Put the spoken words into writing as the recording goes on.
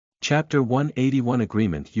Chapter 181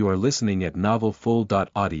 Agreement. You are listening at Novel Full.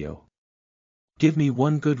 Audio. Give me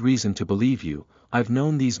one good reason to believe you. I've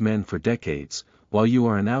known these men for decades. While you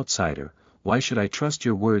are an outsider, why should I trust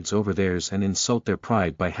your words over theirs and insult their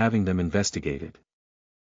pride by having them investigated?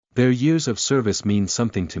 Their years of service mean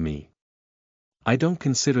something to me. I don't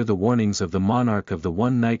consider the warnings of the monarch of the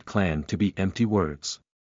one-night clan to be empty words.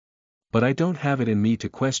 But I don't have it in me to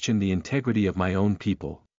question the integrity of my own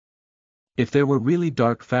people. If there were really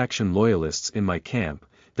dark faction loyalists in my camp,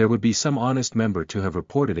 there would be some honest member to have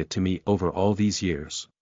reported it to me over all these years.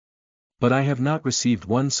 But I have not received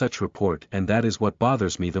one such report, and that is what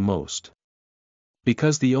bothers me the most.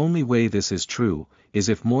 Because the only way this is true, is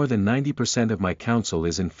if more than 90% of my council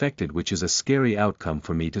is infected, which is a scary outcome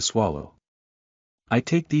for me to swallow. I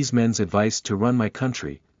take these men's advice to run my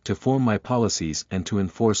country, to form my policies and to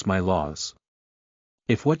enforce my laws.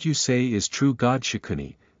 If what you say is true, God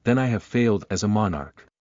Shikuni, then I have failed as a monarch.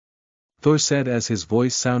 Thor said as his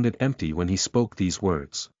voice sounded empty when he spoke these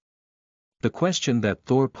words. The question that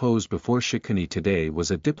Thor posed before Shikuni today was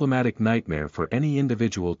a diplomatic nightmare for any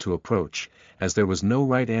individual to approach, as there was no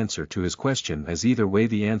right answer to his question, as either way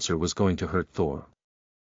the answer was going to hurt Thor.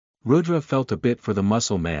 Rudra felt a bit for the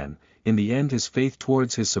muscle man. In the end his faith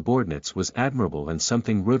towards his subordinates was admirable and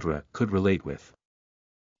something Rudra could relate with.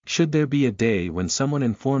 Should there be a day when someone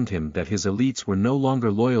informed him that his elites were no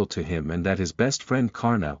longer loyal to him and that his best friend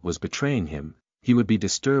Karna was betraying him, he would be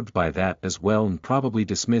disturbed by that as well and probably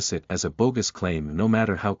dismiss it as a bogus claim no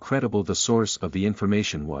matter how credible the source of the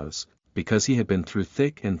information was, because he had been through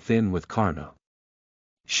thick and thin with Karna.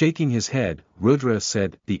 Shaking his head, Rudra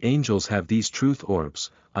said, "The angels have these truth orbs,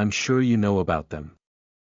 I'm sure you know about them.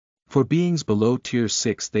 For beings below tier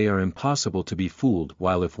 6 they are impossible to be fooled,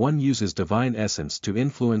 while if one uses divine essence to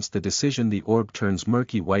influence the decision the orb turns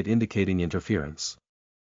murky white indicating interference.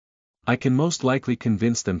 I can most likely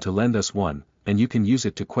convince them to lend us one, and you can use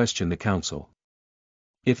it to question the council.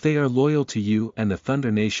 If they are loyal to you and the Thunder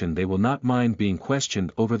Nation they will not mind being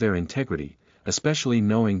questioned over their integrity, especially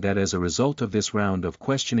knowing that as a result of this round of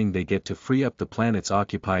questioning they get to free up the planets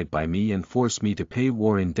occupied by me and force me to pay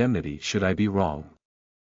war indemnity should I be wrong.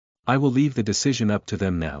 I will leave the decision up to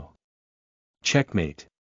them now." Checkmate.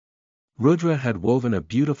 Rudra had woven a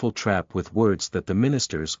beautiful trap with words that the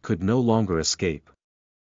ministers could no longer escape.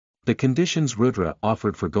 The conditions Rudra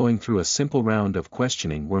offered for going through a simple round of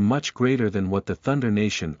questioning were much greater than what the Thunder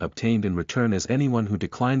Nation obtained in return, as anyone who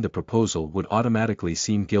declined the proposal would automatically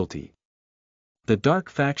seem guilty. The dark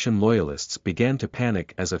faction loyalists began to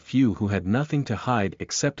panic as a few who had nothing to hide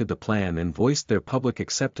accepted the plan and voiced their public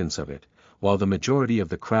acceptance of it, while the majority of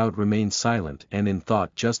the crowd remained silent and in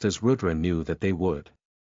thought, just as Rudra knew that they would.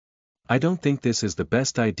 "I don't think this is the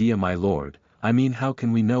best idea, my lord. I mean, how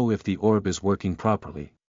can we know if the orb is working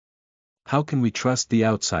properly? How can we trust the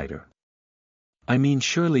outsider? I mean,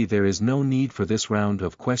 surely there is no need for this round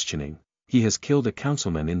of questioning. He has killed a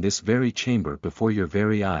councilman in this very chamber before your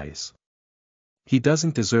very eyes. He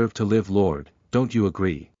doesn't deserve to live, lord, don't you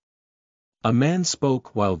agree?" A man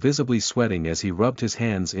spoke while visibly sweating as he rubbed his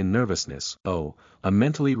hands in nervousness. "Oh, a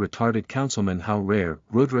mentally retarded councilman, how rare,"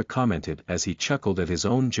 Rudra commented as he chuckled at his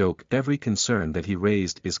own joke. "Every concern that he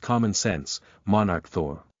raised is common sense, Monarch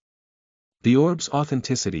Thor. The orb's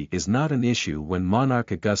authenticity is not an issue when Monarch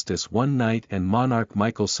Augustus One Night and Monarch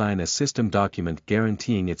Michael sign a system document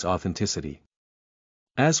guaranteeing its authenticity.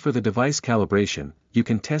 As for the device calibration, you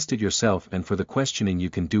can test it yourself, and for the questioning you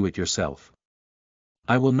can do it yourself.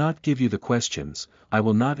 I will not give you the questions, I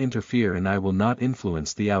will not interfere, and I will not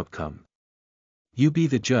influence the outcome. You be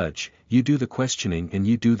the judge, you do the questioning and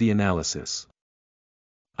you do the analysis.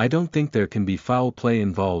 I don't think there can be foul play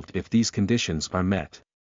involved if these conditions are met,"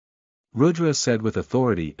 Rudra said with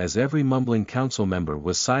authority, as every mumbling council member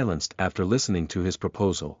was silenced after listening to his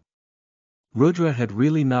proposal. Rudra had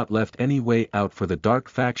really not left any way out for the dark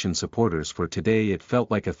faction supporters, for today it felt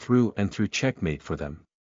like a through and through checkmate for them.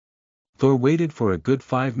 Thor waited for a good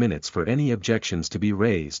 5 minutes for any objections to be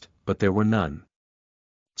raised, but there were none.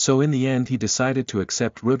 So in the end he decided to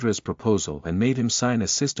accept Rudra's proposal and made him sign a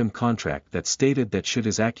system contract that stated that should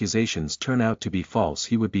his accusations turn out to be false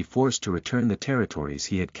he would be forced to return the territories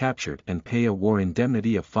he had captured and pay a war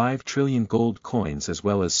indemnity of 5 trillion gold coins, as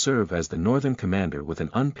well as serve as the northern commander with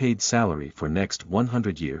an unpaid salary for next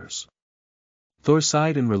 100 years. Thor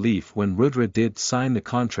sighed in relief when Rudra did sign the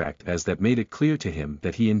contract, as that made it clear to him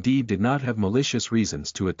that he indeed did not have malicious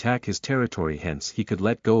reasons to attack his territory, hence he could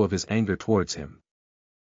let go of his anger towards him.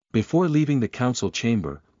 Before leaving the council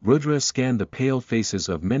chamber, Rudra scanned the pale faces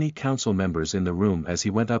of many council members in the room as he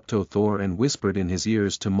went up to Thor and whispered in his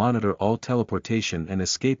ears to monitor all teleportation and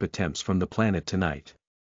escape attempts from the planet tonight.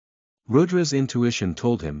 Rudra's intuition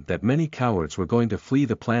told him that many cowards were going to flee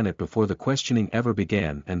the planet before the questioning ever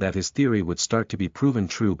began and that his theory would start to be proven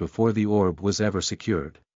true before the orb was ever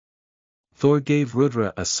secured. Thor gave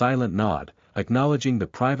Rudra a silent nod, acknowledging the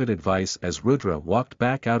private advice as Rudra walked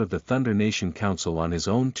back out of the Thunder Nation Council on his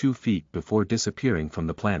own 2 feet before disappearing from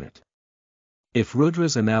the planet. If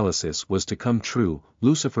Rudra's analysis was to come true,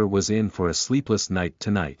 Lucifer was in for a sleepless night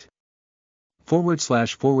tonight.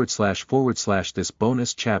 // This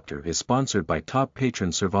bonus chapter is sponsored by top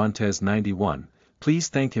patron Cervantes91, please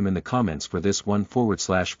thank him in the comments for this one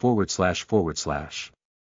 //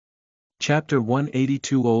 Chapter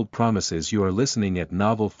 182 Old Promises. You are listening at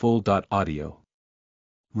novelfull.audio.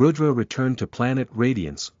 Rudra returned to planet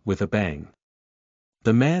Radiance, with a bang.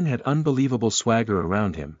 The man had unbelievable swagger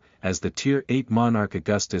around him, as the Tier 8 monarch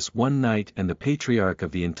Augustus One Knight and the patriarch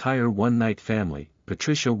of the entire One Knight family,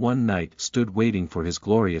 Patricia One Knight, stood waiting for his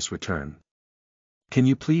glorious return. Can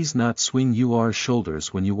you please not swing your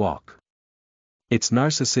shoulders when you walk? It's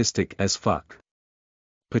narcissistic as fuck.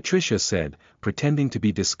 Patricia said, pretending to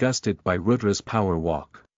be disgusted by Rudra's power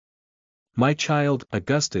walk. My child,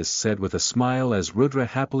 Augustus said with a smile as Rudra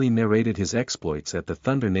happily narrated his exploits at the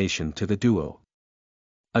Thunder Nation to the duo.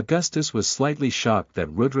 Augustus was slightly shocked that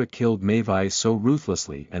Rudra killed Mavi so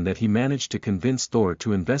ruthlessly and that he managed to convince Thor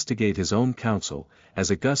to investigate his own council,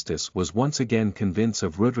 as Augustus was once again convinced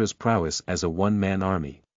of Rudra's prowess as a one-man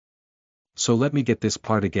army. So let me get this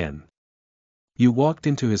part again. You walked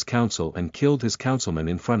into his council and killed his councilman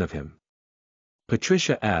in front of him?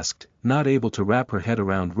 Patricia asked, not able to wrap her head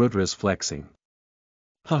around Rudra's flexing.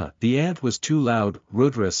 The ant was too loud,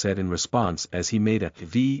 Rudra said in response as he made a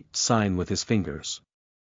V sign with his fingers.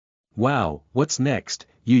 Wow, what's next?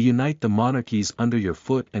 You unite the monarchies under your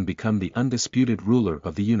foot and become the undisputed ruler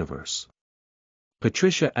of the universe.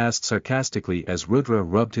 Patricia asked sarcastically as Rudra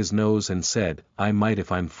rubbed his nose and said, I might if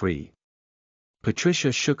I'm free.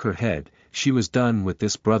 Patricia shook her head, she was done with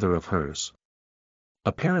this brother of hers.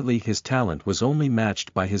 Apparently his talent was only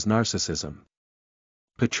matched by his narcissism.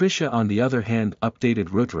 Patricia on the other hand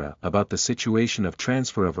updated Rudra about the situation of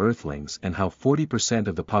transfer of Earthlings and how 40%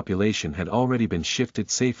 of the population had already been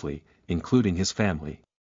shifted safely, including his family.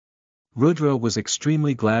 Rudra was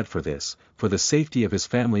extremely glad for this, for the safety of his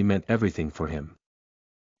family meant everything for him.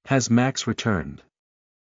 Has Max returned?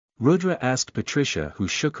 Rudra asked Patricia, who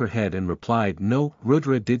shook her head and replied no.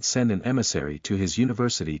 Rudra did send an emissary to his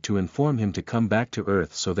university to inform him to come back to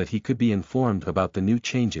Earth so that he could be informed about the new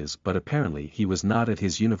changes, but apparently he was not at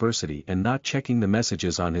his university and not checking the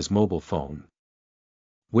messages on his mobile phone.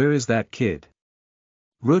 Where is that kid?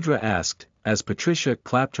 Rudra asked, as Patricia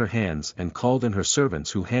clapped her hands and called in her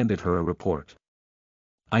servants who handed her a report.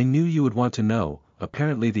 I knew you would want to know,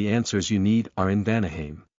 apparently the answers you need are in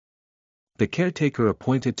Vanaheim. The caretaker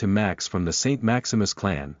appointed to Max from the St. Maximus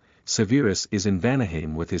clan, Severus, is in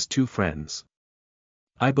Vanaheim with his 2 friends.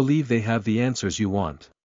 I believe they have the answers you want.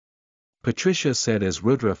 Patricia said as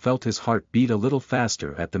Rudra felt his heart beat a little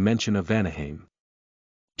faster at the mention of Vanaheim.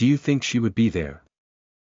 Do you think she would be there?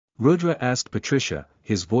 Rudra asked Patricia,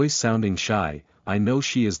 his voice sounding shy. I know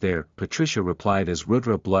she is there, Patricia replied as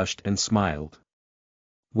Rudra blushed and smiled.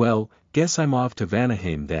 Well, guess I'm off to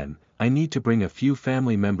Vanaheim then. I need to bring a few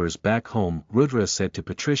family members back home, Rudra said to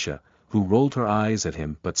Patricia, who rolled her eyes at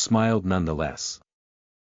him but smiled nonetheless.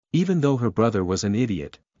 Even though her brother was an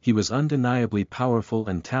idiot, he was undeniably powerful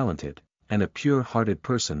and talented, and a pure-hearted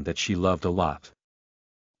person that she loved a lot.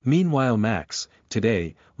 Meanwhile Max,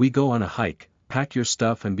 today, we go on a hike, pack your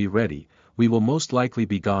stuff and be ready, we will most likely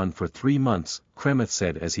be gone for 3 months, Kremeth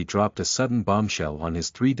said as he dropped a sudden bombshell on his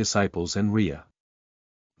 3 disciples and Rhea.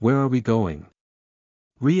 Where are we going?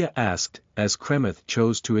 Rhea asked, as Kremeth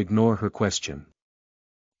chose to ignore her question.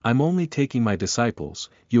 I'm only taking my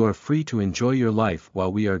disciples, you are free to enjoy your life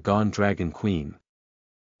while we are gone, Dragon Queen.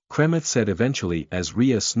 Kremeth said eventually as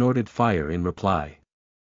Rhea snorted fire in reply.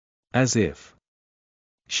 As if.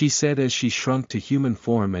 She said as she shrunk to human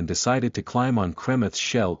form and decided to climb on Kremeth's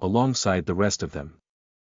shell alongside the rest of them.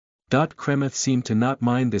 Kremeth seemed to not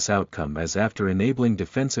mind this outcome as after enabling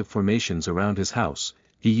defensive formations around his house,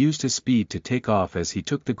 he used his speed to take off as he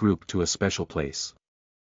took the group to a special place.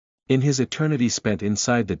 In his eternity spent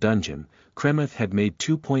inside the dungeon, Kremeth had made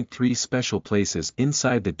 2.3 special places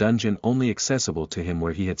inside the dungeon only accessible to him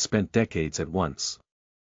where he had spent decades at once.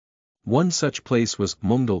 One such place was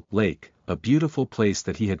Mungdal Lake, a beautiful place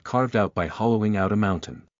that he had carved out by hollowing out a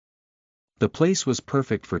mountain. The place was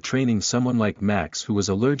perfect for training someone like Max who was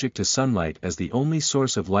allergic to sunlight, as the only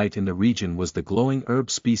source of light in the region was the glowing herb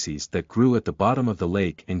species that grew at the bottom of the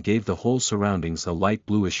lake and gave the whole surroundings a light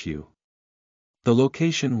bluish hue. The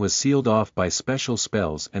location was sealed off by special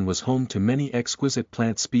spells and was home to many exquisite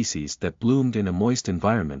plant species that bloomed in a moist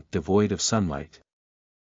environment devoid of sunlight.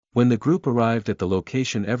 When the group arrived at the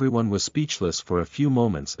location, everyone was speechless for a few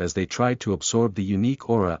moments as they tried to absorb the unique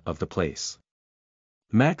aura of the place.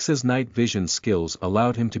 Max's night vision skills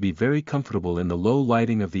allowed him to be very comfortable in the low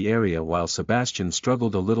lighting of the area, while Sebastian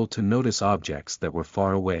struggled a little to notice objects that were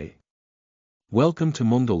far away. "Welcome to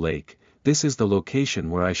Mundo Lake. This is the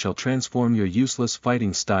location where I shall transform your useless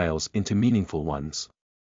fighting styles into meaningful ones,"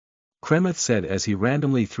 Kremeth said as he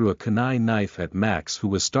randomly threw a kunai knife at Max, who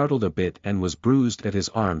was startled a bit and was bruised at his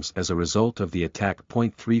arms as a result of the attack.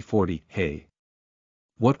 340 Hey!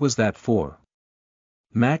 What was that for?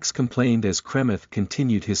 Max complained as Kremeth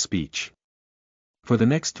continued his speech. "For the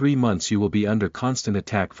next 3 months you will be under constant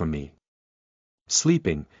attack from me.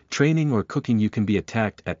 Sleeping, training or cooking you can be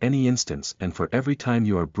attacked at any instance, and for every time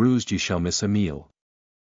you are bruised you shall miss a meal.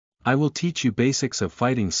 I will teach you basics of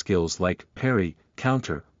fighting skills like parry,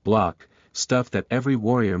 counter, block, stuff that every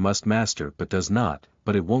warrior must master but does not,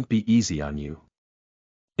 but it won't be easy on you.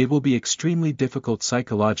 It will be extremely difficult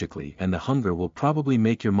psychologically, and the hunger will probably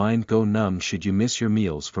make your mind go numb should you miss your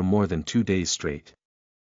meals for more than 2 days straight.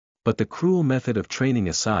 But the cruel method of training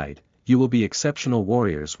aside, you will be exceptional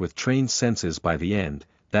warriors with trained senses by the end,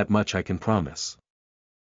 that much I can promise,"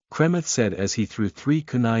 Kremeth said as he threw 3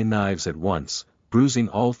 kunai knives at once, bruising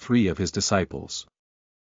all 3 of his disciples.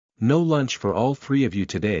 "No lunch for all 3 of you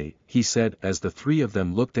today," he said as the 3 of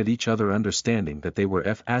them looked at each other, understanding that they were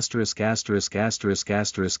this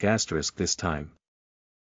time.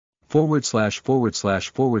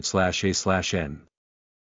 //////A/N.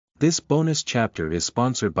 This bonus chapter is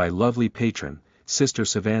sponsored by lovely patron, Sister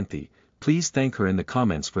Savanthi. Please thank her in the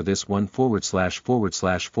comments for this one.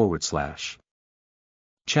 ////.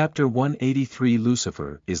 Chapter 183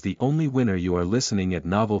 Lucifer is the only winner. You are listening at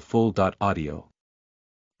novelfull.audio.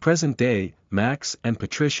 Present day, Max and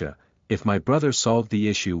Patricia. If my brother solved the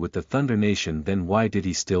issue with the Thunder Nation, then why did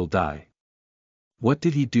he still die? What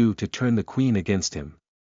did he do to turn the Queen against him?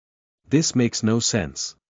 This makes no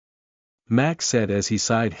sense, Max said as he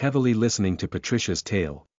sighed heavily listening to Patricia's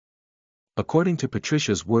tale. According to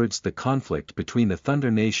Patricia's words, the conflict between the Thunder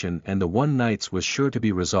Nation and the One Knights was sure to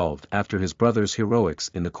be resolved after his brother's heroics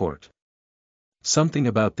in the court. Something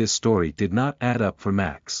about this story did not add up for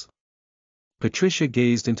Max. Patricia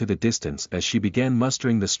gazed into the distance as she began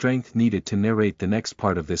mustering the strength needed to narrate the next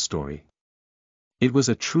part of this story. It was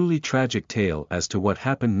a truly tragic tale as to what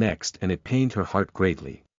happened next, and it pained her heart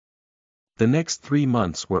greatly. The next 3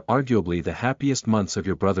 months were arguably the happiest months of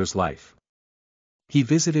your brother's life. He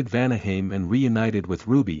visited Vanaheim and reunited with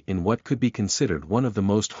Ruby in what could be considered one of the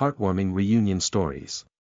most heartwarming reunion stories.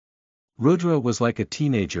 Rudra was like a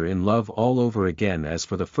teenager in love all over again, as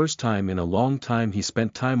for the first time in a long time he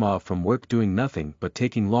spent time off from work doing nothing but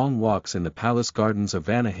taking long walks in the palace gardens of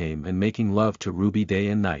Vanaheim and making love to Ruby day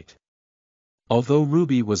and night. Although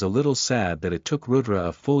Ruby was a little sad that it took Rudra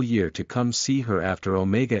a full year to come see her after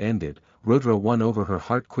Omega ended, Rudra won over her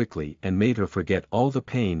heart quickly and made her forget all the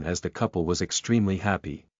pain as the couple was extremely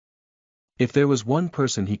happy. If there was one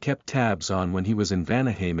person he kept tabs on when he was in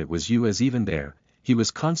Vanaheim, it was you, as even there, he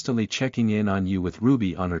was constantly checking in on you with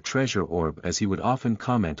Ruby on her treasure orb, as he would often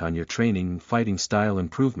comment on your training and fighting style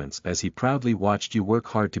improvements as he proudly watched you work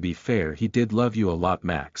hard. To be fair, he did love you a lot,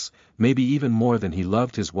 Max, maybe even more than he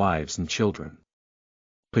loved his wives and children,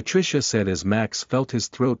 Patricia said as Max felt his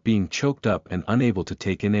throat being choked up and unable to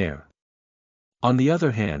take in air. On the other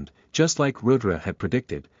hand, just like Rudra had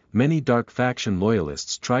predicted, many dark faction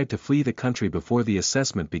loyalists tried to flee the country before the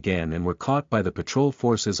assessment began and were caught by the patrol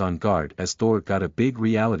forces on guard, as Thor got a big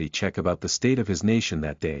reality check about the state of his nation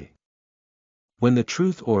that day. When the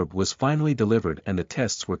truth orb was finally delivered and the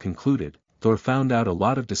tests were concluded, Thor found out a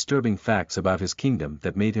lot of disturbing facts about his kingdom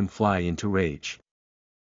that made him fly into rage.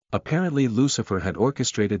 Apparently Lucifer had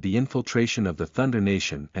orchestrated the infiltration of the Thunder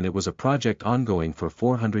Nation, and it was a project ongoing for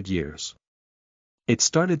 400 years. It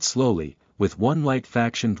started slowly, with one light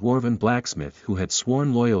faction dwarven blacksmith who had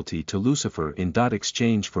sworn loyalty to Lucifer in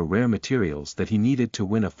exchange for rare materials that he needed to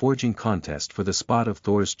win a forging contest for the spot of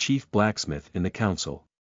Thor's chief blacksmith in the council.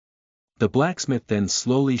 The blacksmith then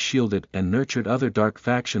slowly shielded and nurtured other dark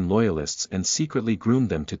faction loyalists and secretly groomed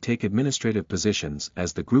them to take administrative positions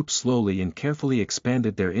as the group slowly and carefully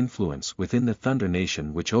expanded their influence within the Thunder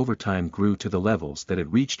Nation, which over time grew to the levels that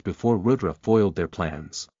it reached before Rudra foiled their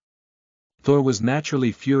plans. Thor was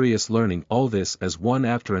naturally furious learning all this as one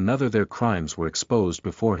after another their crimes were exposed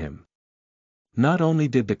before him. Not only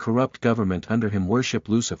did the corrupt government under him worship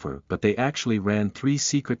Lucifer, but they actually ran 3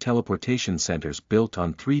 secret teleportation centers built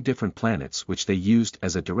on 3 different planets which they used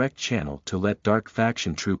as a direct channel to let dark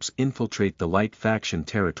faction troops infiltrate the light faction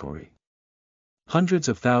territory. Hundreds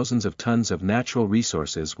of thousands of tons of natural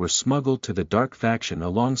resources were smuggled to the dark faction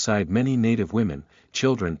alongside many native women,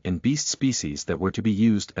 children and beast species that were to be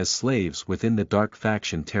used as slaves within the dark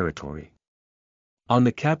faction territory. On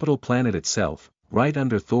the capital planet itself, right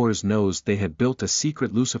under Thor's nose, they had built a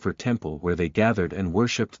secret Lucifer temple where they gathered and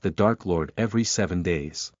worshipped the Dark Lord every 7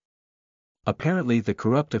 days. Apparently the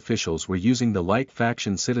corrupt officials were using the Light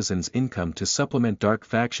Faction citizens' income to supplement Dark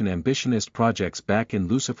Faction ambitionist projects back in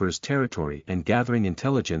Lucifer's territory and gathering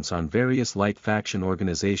intelligence on various Light Faction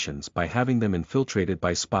organizations by having them infiltrated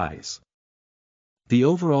by spies. The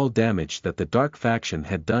overall damage that the Dark Faction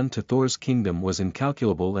had done to Thor's kingdom was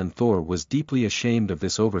incalculable, and Thor was deeply ashamed of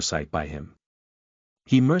this oversight by him.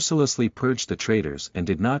 He mercilessly purged the traitors and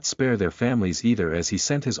did not spare their families either, as he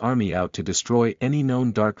sent his army out to destroy any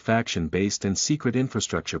known dark faction-based and secret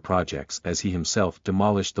infrastructure projects as he himself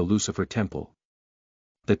demolished the Lucifer Temple.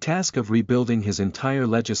 The task of rebuilding his entire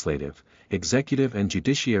legislative, executive and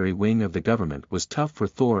judiciary wing of the government was tough for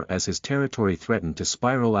Thor, as his territory threatened to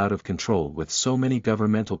spiral out of control with so many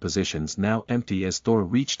governmental positions now empty, as Thor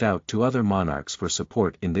reached out to other monarchs for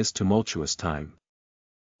support in this tumultuous time.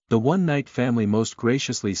 The One Night family most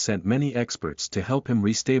graciously sent many experts to help him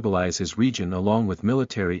restabilize his region along with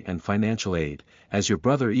military and financial aid, as your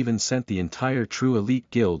brother even sent the entire True Elite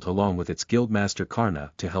Guild along with its guildmaster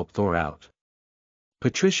Karna to help Thor out.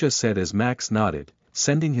 Patricia said as Max nodded.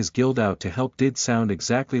 Sending his guild out to help did sound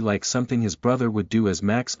exactly like something his brother would do, as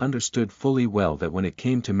Max understood fully well that when it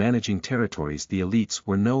came to managing territories, the elites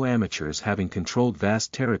were no amateurs, having controlled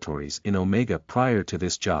vast territories in Omega prior to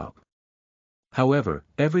this job. However,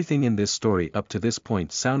 everything in this story up to this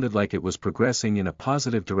point sounded like it was progressing in a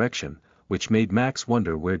positive direction, which made Max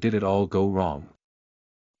wonder, where did it all go wrong?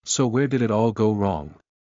 So where did it all go wrong?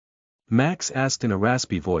 Max asked in a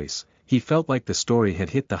raspy voice. He felt like the story had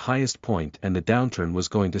hit the highest point and the downturn was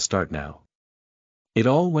going to start now. It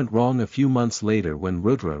all went wrong a few months later when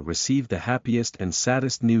Rudra received the happiest and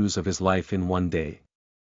saddest news of his life in one day.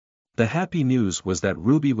 The happy news was that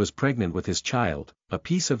Ruby was pregnant with his child, a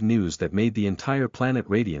piece of news that made the entire planet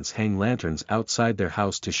Radiance hang lanterns outside their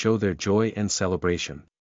house to show their joy and celebration.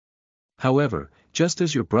 However, just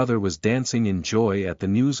as your brother was dancing in joy at the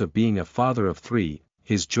news of being a father of 3,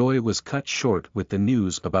 his joy was cut short with the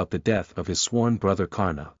news about the death of his sworn brother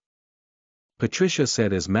Karna. Patricia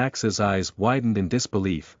said as Max's eyes widened in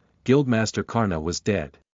disbelief. Guildmaster Karna was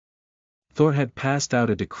dead. Thor had passed out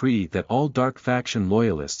a decree that all Dark Faction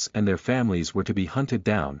loyalists and their families were to be hunted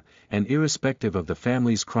down, and irrespective of the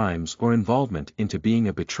family's crimes or involvement into being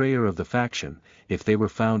a betrayer of the faction, if they were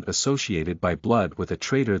found associated by blood with a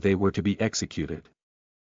traitor, they were to be executed.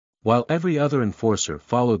 While every other enforcer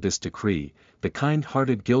followed this decree, the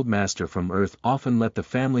kind-hearted guildmaster from Earth often let the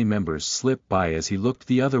family members slip by as he looked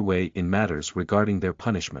the other way in matters regarding their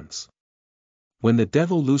punishments. When the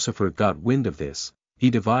devil Lucifer got wind of this,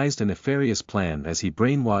 he devised a nefarious plan as he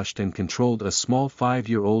brainwashed and controlled a small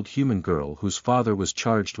 5-year-old human girl whose father was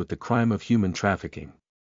charged with the crime of human trafficking.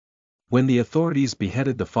 When the authorities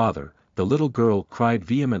beheaded the father, the little girl cried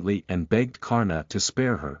vehemently and begged Karna to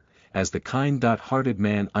spare her, as the kind-hearted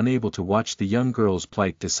man, unable to watch the young girl's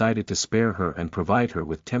plight, decided to spare her and provide her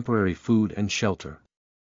with temporary food and shelter.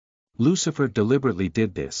 Lucifer deliberately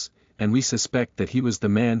did this, and we suspect that he was the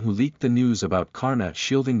man who leaked the news about Karna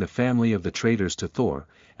shielding the family of the traitors to Thor,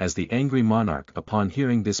 as the angry monarch upon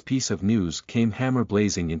hearing this piece of news came hammer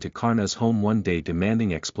blazing into Karna's home one day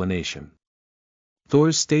demanding explanation.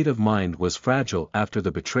 Thor's state of mind was fragile after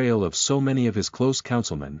the betrayal of so many of his close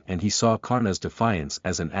councilmen, and he saw Karna's defiance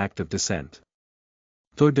as an act of dissent.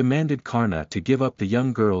 Thor demanded Karna to give up the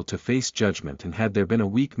young girl to face judgment, and had there been a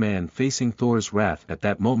weak man facing Thor's wrath at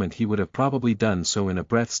that moment, he would have probably done so in a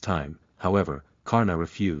breath's time. However, Karna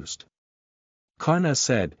refused. Karna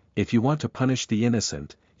said, "If you want to punish the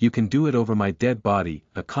innocent, you can do it over my dead body,"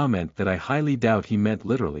 a comment that I highly doubt he meant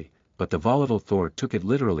literally, but the volatile Thor took it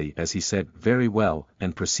literally as he said, "Very well,"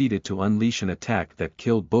 and proceeded to unleash an attack that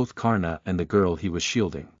killed both Karna and the girl he was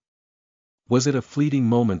shielding. Was it a fleeting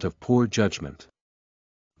moment of poor judgment?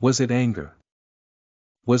 Was it anger?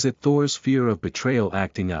 Was it Thor's fear of betrayal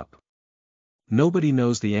acting up? Nobody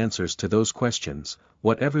knows the answers to those questions.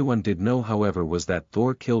 What everyone did know, however, was that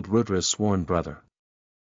Thor killed Rudra's sworn brother.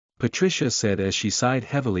 Patricia said as she sighed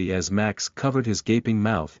heavily as Max covered his gaping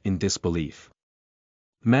mouth in disbelief.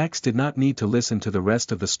 Max did not need to listen to the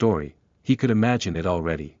rest of the story, he could imagine it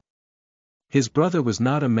already. His brother was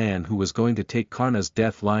not a man who was going to take Karna's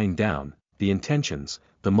death lying down. the intentions,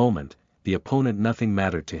 the moment, the opponent, nothing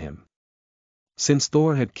mattered to him. Since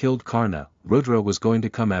Thor had killed Karna, Rudra was going to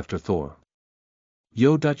come after Thor.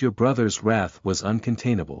 Your brother's wrath was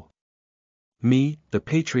uncontainable. Me, the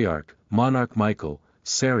Patriarch, Monarch Michael,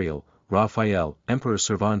 Sariel, Raphael, Emperor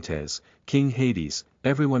Cervantes, King Hades,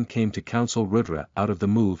 everyone came to counsel Rudra out of the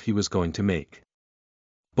move he was going to make.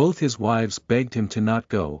 Both his wives begged him to not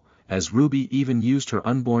go, as Ruby even used her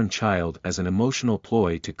unborn child as an emotional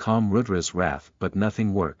ploy to calm Rudra's wrath, but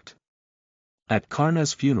nothing worked. At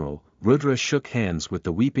Karna's funeral, Rudra shook hands with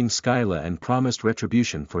the weeping Skyla and promised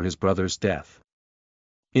retribution for his brother's death.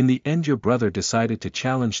 In the end, your brother decided to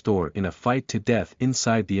challenge Thor in a fight to death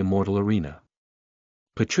inside the immortal arena.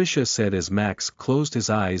 Patricia said as Max closed his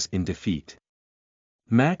eyes in defeat.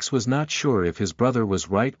 Max was not sure if his brother was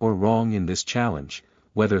right or wrong in this challenge,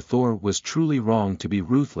 whether Thor was truly wrong to be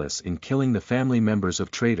ruthless in killing the family members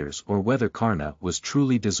of traitors or whether Karna was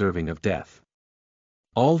truly deserving of death.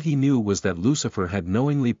 All he knew was that Lucifer had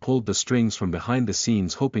knowingly pulled the strings from behind the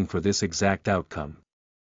scenes hoping for this exact outcome.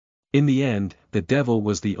 In the end, the devil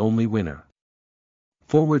was the only winner.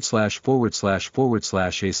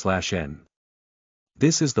 /////A/N.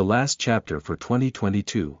 This is the last chapter for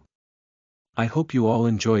 2022. I hope you all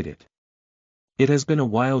enjoyed it. It has been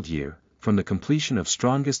a wild year, from the completion of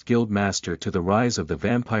Strongest Guild Master to the rise of the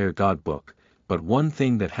Vampire God book, but one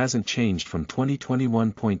thing that hasn't changed from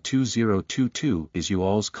 2021.2022 is you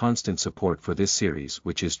all's constant support for this series,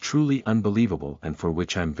 which is truly unbelievable and for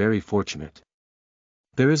which I'm very fortunate.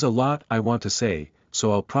 There is a lot I want to say,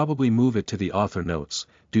 so I'll probably move it to the author notes.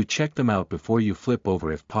 Do check them out before you flip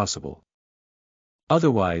over if possible.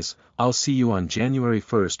 Otherwise, I'll see you on January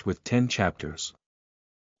 1st with 10 chapters.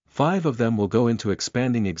 5 of them will go into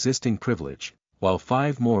expanding existing privilege, while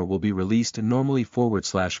 5 more will be released normally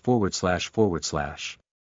 /////.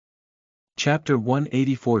 Chapter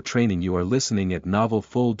 184 Training. You are listening at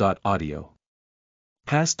novelfull.audio.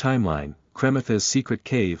 Past timeline, Kremeth's secret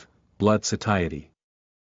cave, blood satiety.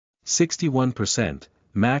 61%,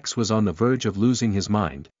 Max was on the verge of losing his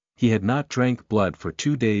mind. He had not drank blood for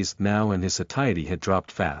 2 days now and his satiety had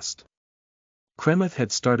dropped fast. Kremeth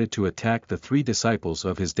had started to attack the 3 disciples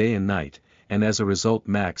of his day and night, and as a result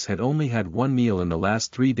Max had only had 1 meal in the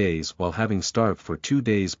last 3 days while having starved for 2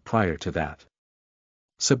 days prior to that.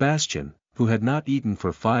 Sebastian, who had not eaten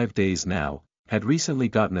for 5 days now, had recently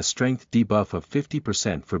gotten a strength debuff of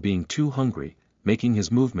 50% for being too hungry, making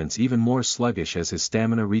his movements even more sluggish as his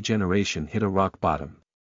stamina regeneration hit a rock bottom.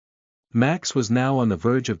 Max was now on the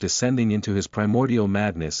verge of descending into his primordial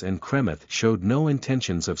madness and Kremeth showed no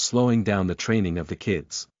intentions of slowing down the training of the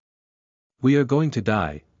kids. "We are going to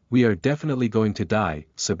die, we are definitely going to die,"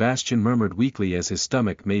 Sebastian murmured weakly as his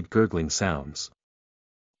stomach made gurgling sounds.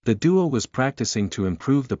 The duo was practicing to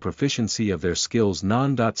improve the proficiency of their skills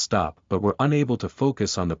non-stop but were unable to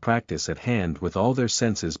focus on the practice at hand with all their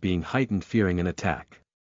senses being heightened fearing an attack.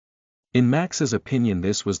 In Max's opinion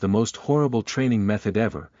this was the most horrible training method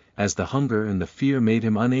ever, as the hunger and the fear made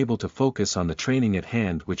him unable to focus on the training at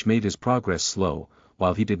hand which made his progress slow,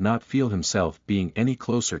 while he did not feel himself being any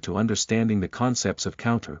closer to understanding the concepts of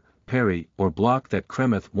counter, parry, or block that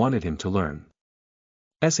Kremeth wanted him to learn.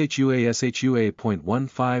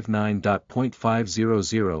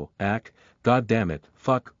 SHUA.159.500 AC, goddammit,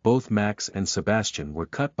 fuck, both Max and Sebastian were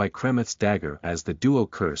cut by Kremeth's dagger as the duo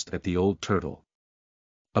cursed at the old turtle.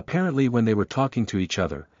 Apparently when they were talking to each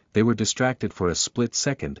other, they were distracted for a split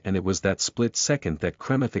second and it was that split second that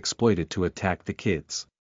Kremeth exploited to attack the kids.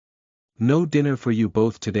 "No dinner for you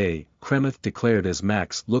both today," Kremeth declared as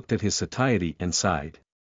Max looked at his satiety and sighed.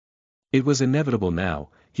 It was inevitable now,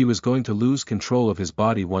 he was going to lose control of his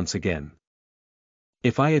body once again.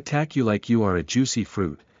 "If I attack you like you are a juicy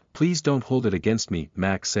fruit, please don't hold it against me,"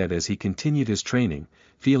 Max said as he continued his training,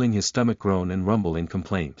 feeling his stomach groan and rumble in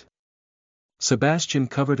complaint. Sebastian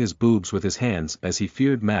covered his boobs with his hands as he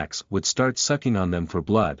feared Max would start sucking on them for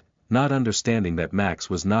blood, not understanding that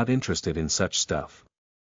Max was not interested in such stuff.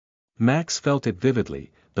 Max felt it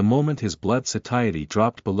vividly, the moment his blood satiety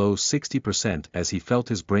dropped below 60% as he felt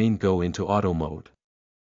his brain go into auto mode.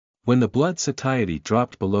 When the blood satiety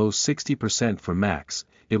dropped below 60% for Max,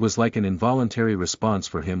 it was like an involuntary response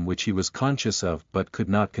for him which he was conscious of but could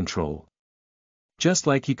not control. Just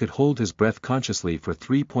like he could hold his breath consciously for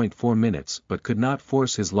 3.4 minutes but could not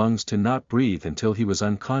force his lungs to not breathe until he was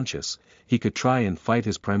unconscious, he could try and fight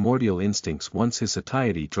his primordial instincts once his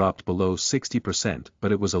satiety dropped below 60%,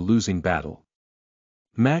 but it was a losing battle.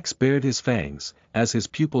 Max bared his fangs, as his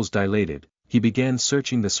pupils dilated, he began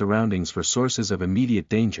searching the surroundings for sources of immediate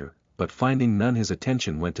danger, but finding none his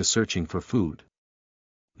attention went to searching for food.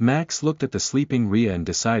 Max looked at the sleeping Rhea and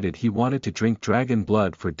decided he wanted to drink dragon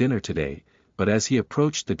blood for dinner today, but as he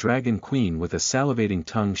approached the dragon queen with a salivating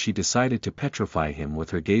tongue she decided to petrify him with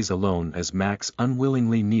her gaze alone as Max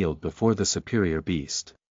unwillingly kneeled before the superior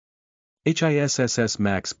beast. Hisss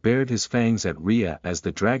Max bared his fangs at Rhea as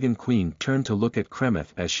the dragon queen turned to look at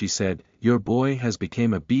Kremeth as she said, "Your boy has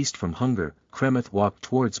become a beast from hunger." Kremeth walked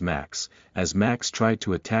towards Max, as Max tried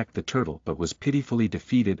to attack the turtle but was pitifully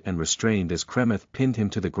defeated and restrained as Kremeth pinned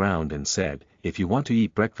him to the ground and said, "If you want to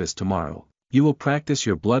eat breakfast tomorrow, you will practice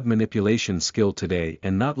your blood manipulation skill today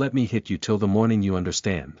and not let me hit you till the morning, you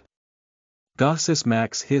understand?" Gossis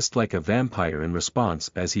Max hissed like a vampire in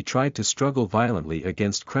response as he tried to struggle violently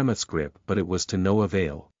against Kremeth's grip but it was to no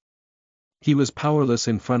avail. He was powerless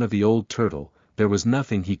in front of the old turtle, there was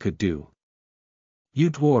nothing he could do. "You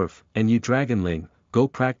dwarf, and you dragonling, go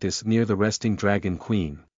practice near the resting dragon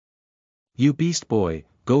queen. You beast boy,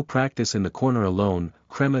 go practice in the corner alone,"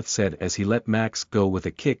 Kremeth said as he let Max go with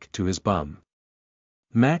a kick to his bum.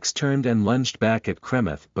 Max turned and lunged back at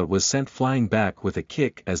Kremeth but was sent flying back with a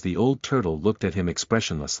kick as the old turtle looked at him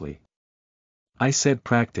expressionlessly. "I said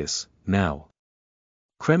practice, now,"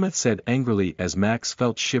 Kremeth said angrily as Max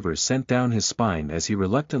felt shivers sent down his spine as he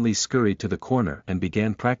reluctantly scurried to the corner and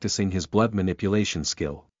began practicing his blood manipulation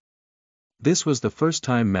skill. This was the first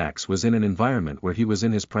time Max was in an environment where he was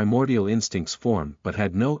in his primordial instincts form but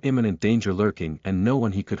had no imminent danger lurking and no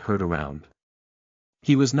one he could hurt around.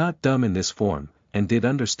 He was not dumb in this form, and did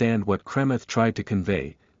understand what Kremeth tried to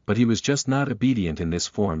convey, but he was just not obedient in this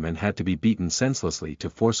form and had to be beaten senselessly to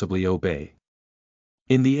forcibly obey.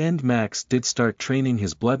 In the end Max did start training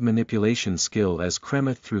his blood manipulation skill as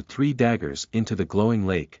Kremeth threw 3 daggers into the glowing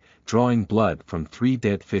lake, drawing blood from 3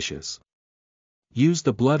 dead fishes. "Use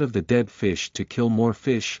the blood of the dead fish to kill more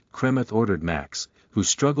fish," Kremeth ordered Max, who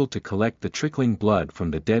struggled to collect the trickling blood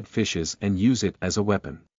from the dead fishes and use it as a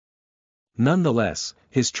weapon. Nonetheless,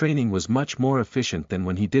 his training was much more efficient than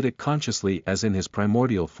when he did it consciously as in his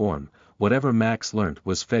primordial form. Whatever Max learnt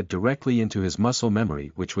was fed directly into his muscle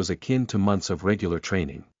memory, which was akin to months of regular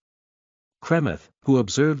training. Kremeth, who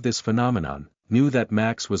observed this phenomenon, knew that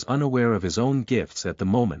Max was unaware of his own gifts at the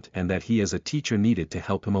moment and that he as a teacher needed to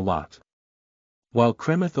help him a lot. While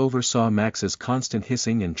Kremeth oversaw Max's constant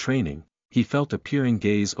hissing and training, he felt a peering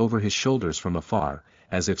gaze over his shoulders from afar,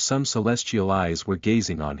 as if some celestial eyes were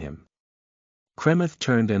gazing on him. Kremeth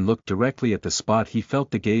turned and looked directly at the spot he felt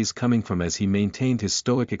the gaze coming from as he maintained his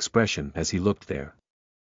stoic expression as he looked there.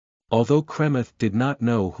 Although Kremeth did not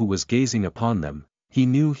know who was gazing upon them, he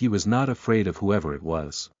knew he was not afraid of whoever it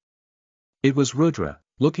was. It was Rudra,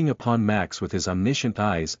 looking upon Max with his omniscient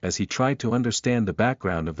eyes as he tried to understand the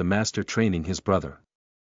background of the master training his brother.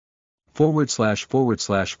 ////////n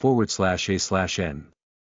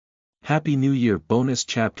Happy New Year bonus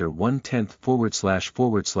chapter 1/10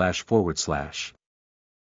 //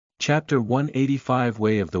 Chapter 185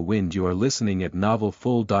 Way of the Wind. You are listening at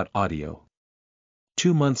novelfull.audio.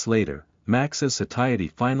 2 months later, Max's satiety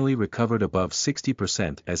finally recovered above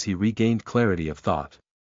 60% as he regained clarity of thought.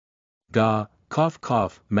 Gah, cough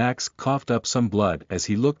cough, Max coughed up some blood as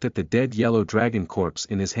he looked at the dead yellow dragon corpse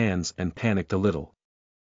in his hands and panicked a little.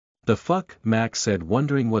 "The fuck?" Max said,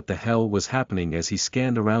 wondering what the hell was happening as he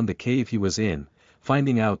scanned around the cave he was in,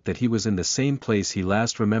 finding out that he was in the same place he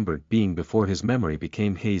last remembered being before his memory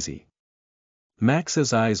became hazy.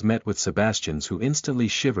 Max's eyes met with Sebastian's, who instantly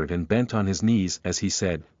shivered and bent on his knees as he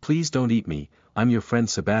said, "Please don't eat me, I'm your friend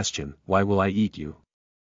Sebastian, why will I eat you?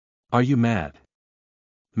 Are you mad?"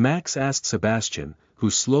 Max asked Sebastian,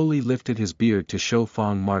 who slowly lifted his beard to show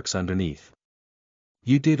fang marks underneath.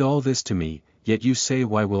 "You did all this to me, yet you say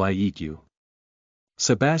why will I eat you?"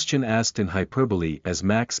 Sebastian asked in hyperbole as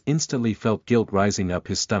Max instantly felt guilt rising up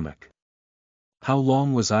his stomach. "How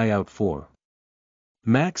long was I out for?"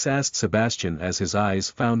 Max asked Sebastian as his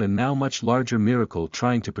eyes found a now much larger Miracle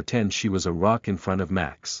trying to pretend she was a rock in front of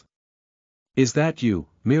Max. "Is that you,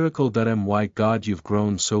 Miracle? My God, you've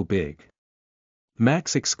grown so big!"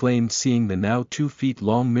 Max exclaimed, seeing the now 2 feet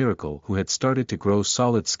long Miracle who had started to grow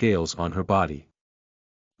solid scales on her body.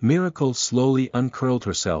 Miracle slowly uncurled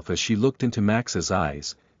herself as she looked into Max's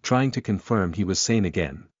eyes, trying to confirm he was sane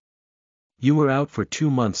again. "You were out for 2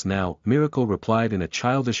 months now," Miracle replied in a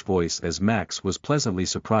childish voice as Max was pleasantly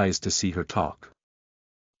surprised to see her talk.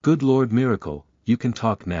 "Good Lord Miracle, you can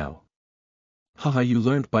talk now." "Haha, you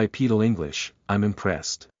learnt bipedal English, I'm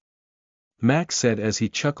impressed," Max said as he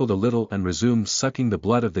chuckled a little and resumed sucking the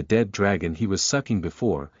blood of the dead dragon he was sucking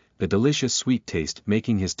before, the delicious sweet taste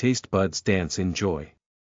making his taste buds dance in joy.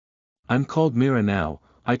 "I'm called Mira now,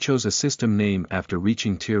 I chose a system name after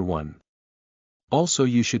reaching Tier 1. Also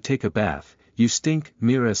you should take a bath, you stink,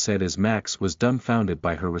 Mira said as Max was dumbfounded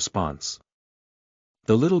by her response.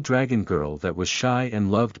 The little dragon girl that was shy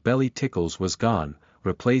and loved belly tickles was gone,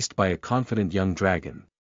 replaced by a confident young dragon.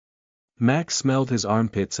 Max smelled his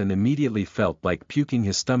armpits and immediately felt like puking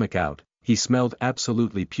his stomach out. He smelled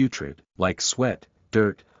absolutely putrid, like sweat,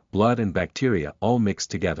 dirt, blood and bacteria all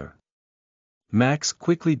mixed together. Max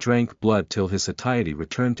quickly drank blood till his satiety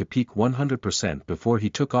returned to peak 100% before he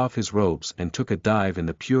took off his robes and took a dive in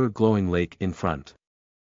the pure glowing lake in front.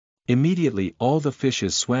 Immediately all the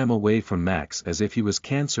fishes swam away from Max as if he was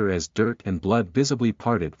cancer as dirt and blood visibly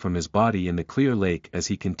parted from his body in the clear lake as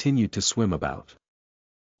he continued to swim about.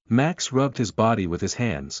 Max rubbed his body with his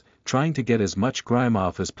hands, trying to get as much grime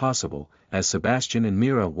off as possible, as Sebastian and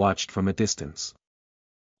Mira watched from a distance.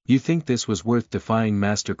 You think this was worth defying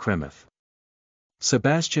Master Kremeth?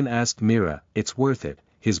 Sebastian asked Mira. It's worth it,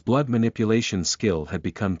 his blood manipulation skill had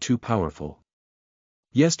become too powerful.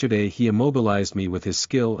 Yesterday he immobilized me with his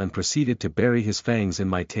skill and proceeded to bury his fangs in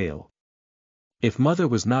my tail. If Mother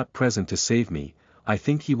was not present to save me, I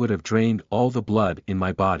think he would have drained all the blood in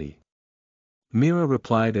my body. Mira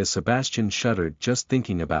replied as Sebastian shuddered just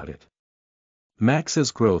thinking about it.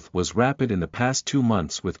 Max's growth was rapid in the past 2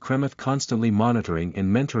 months with Kremeth constantly monitoring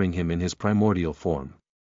and mentoring him in his primordial form.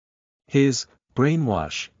 His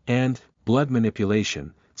brainwash and blood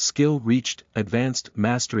manipulation skill reached advanced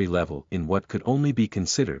mastery level in what could only be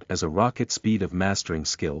considered as a rocket speed of mastering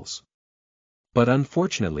skills. But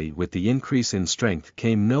unfortunately with the increase in strength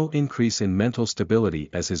came no increase in mental stability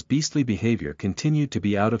as his beastly behavior continued to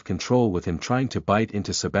be out of control with him trying to bite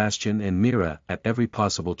into Sebastian and Mira at every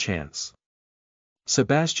possible chance.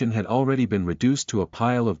 Sebastian had already been reduced to a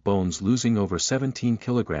pile of bones, losing over 17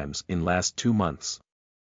 kilograms in last 2 months.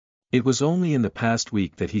 It was only in the past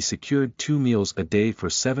week that he secured 2 meals a day for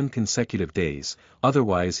 7 consecutive days,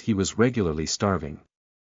 otherwise he was regularly starving.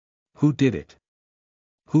 Who did it?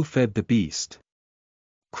 Who fed the beast?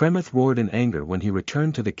 Kremeth roared in anger when he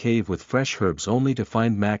returned to the cave with fresh herbs only to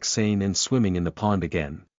find Max sane and swimming in the pond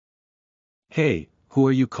again. Hey, who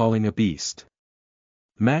are you calling a beast?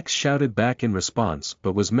 Max shouted back in response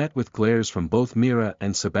but was met with glares from both Mira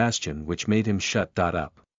and Sebastian which made him shut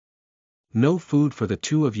up. No food for the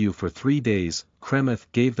 2 of you for 3 days, Kremeth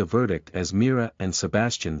gave the verdict as Mira and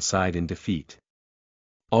Sebastian sighed in defeat.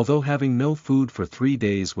 Although having no food for 3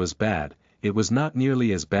 days was bad, it was not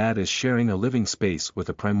nearly as bad as sharing a living space with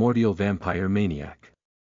a primordial vampire maniac.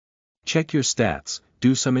 Check your stats,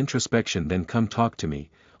 do some introspection, then come talk to me.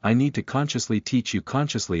 I need to consciously teach you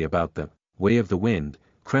consciously about the way of the wind,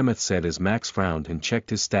 Kremeth said as Max frowned and checked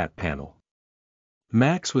his stat panel.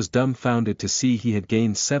 Max was dumbfounded to see he had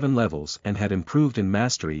gained 7 levels and had improved in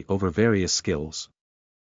mastery over various skills.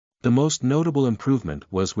 The most notable improvement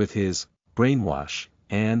was with his brainwash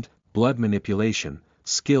and blood manipulation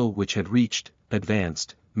skill, which had reached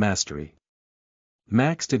advanced mastery.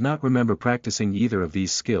 Max did not remember practicing either of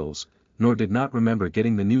these skills, nor did not remember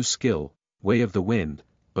getting the new skill, Way of the Wind,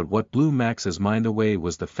 but what blew Max's mind away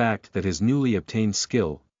was the fact that his newly obtained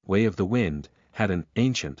skill, Way of the Wind, had an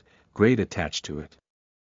ancient grade attached to it.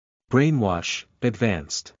 Brainwash,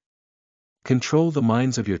 Advanced. Control the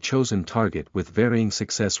minds of your chosen target with varying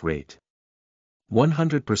success rate.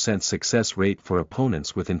 100% success rate for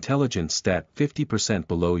opponents with intelligence stat 50%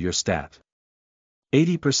 below your stat.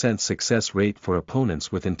 80% success rate for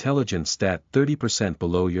opponents with intelligence stat 30%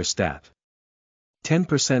 below your stat.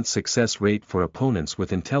 10% success rate for opponents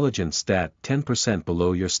with intelligence stat 10%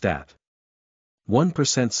 below your stat.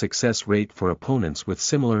 1% success rate for opponents with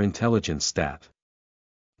similar intelligence stat.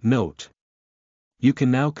 Note: you can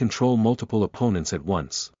now control multiple opponents at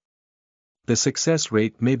once. The success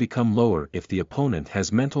rate may become lower if the opponent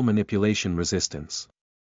has mental manipulation resistance.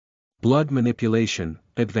 Blood manipulation,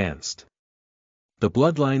 advanced. The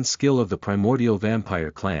bloodline skill of the primordial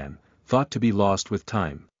vampire clan, thought to be lost with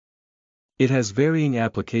time. It has varying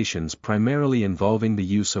applications primarily involving the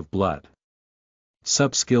use of blood.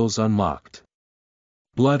 Sub-skills unlocked.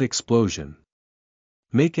 Blood explosion.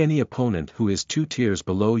 Make any opponent who is 2 tiers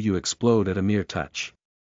below you explode at a mere touch.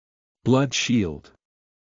 Blood shield.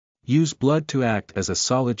 Use blood to act as a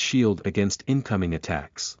solid shield against incoming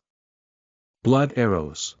attacks. Blood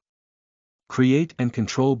arrows. Create and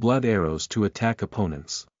control blood arrows to attack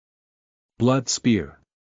opponents. Blood spear.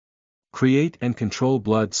 Create and control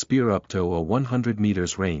blood spear up to a 100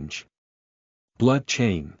 meters range. Blood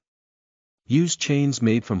chain. Use chains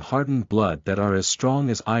made from hardened blood that are as strong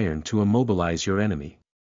as iron to immobilize your enemy.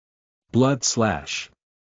 Blood slash.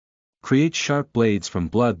 Create sharp blades from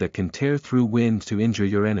blood that can tear through wind to injure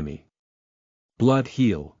your enemy. Blood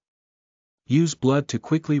heal. Use blood to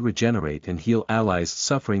quickly regenerate and heal allies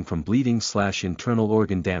suffering from bleeding/internal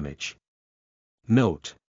organ damage.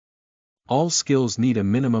 Note: all skills need a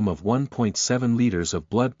minimum of 1.7 liters of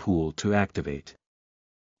blood pool to activate.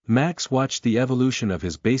 Max watched the evolution of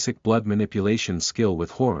his basic blood manipulation skill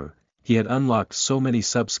with horror. He had unlocked so many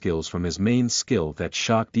sub-skills from his main skill that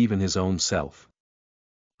shocked even his own self.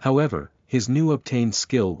 However, his new obtained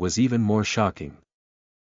skill was even more shocking.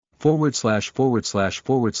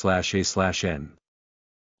 /////A/N.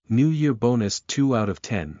 New Year bonus 2 out of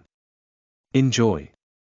 10. Enjoy.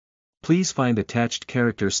 Please find attached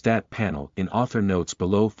character stat panel in author notes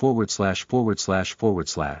below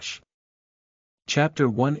 /////. Chapter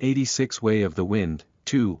 186 Way of the Wind,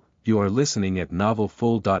 2, you are listening at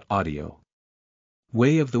novelfull.audio.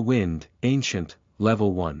 Way of the Wind, Ancient,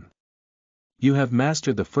 Level 1. You have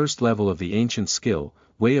mastered the first level of the Ancient skill,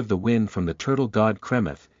 Way of the Wind from the turtle god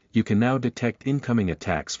Kremeth. You can now detect incoming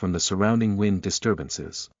attacks from the surrounding wind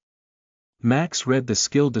disturbances. Max read the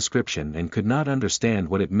skill description and could not understand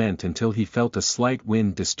what it meant until he felt a slight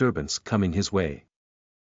wind disturbance coming his way.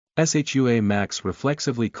 Shua Max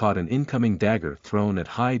reflexively caught an incoming dagger thrown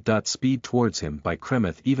at high speed towards him by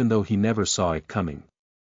Kremeth even though he never saw it coming.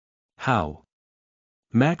 How?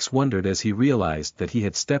 Max wondered as he realized that he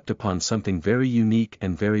had stepped upon something very unique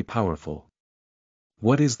and very powerful.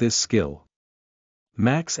 What is this skill?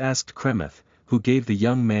 Max asked Kremeth, who gave the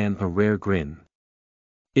young man a rare grin.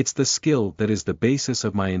 It's the skill that is the basis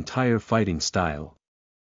of my entire fighting style.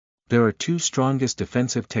 There are two strongest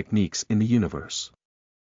defensive techniques in the universe.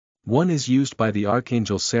 One is used by the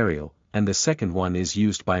Archangel Serial, and the second one is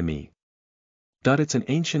used by me. It's an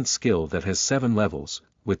ancient skill that has 7 levels,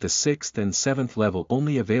 with the 6th and 7th level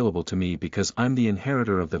only available to me because I'm the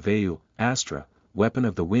inheritor of the Vayu, Astra, weapon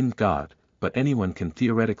of the wind god, but anyone can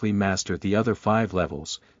theoretically master the other 5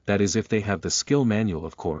 levels, that is if they have the skill manual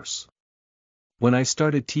of course. When I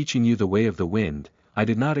started teaching you the way of the wind, I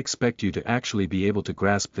did not expect you to actually be able to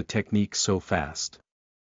grasp the technique so fast.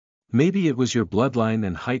 Maybe it was your bloodline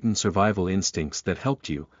and heightened survival instincts that helped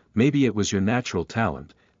you, maybe it was your natural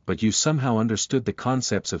talent, but you somehow understood the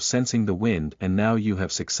concepts of sensing the wind and now you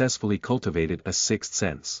have successfully cultivated a 6th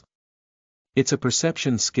sense. It's a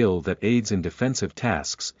perception skill that aids in defensive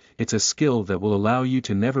tasks. It's a skill that will allow you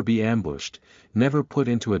to never be ambushed, never put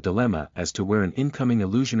into a dilemma as to where an incoming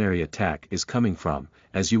illusionary attack is coming from,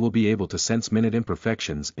 as you will be able to sense minute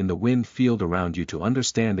imperfections in the wind field around you to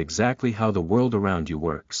understand exactly how the world around you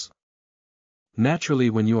works. Naturally,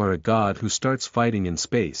 when you are a god who starts fighting in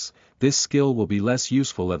space, this skill will be less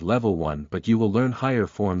useful at level 1, but you will learn higher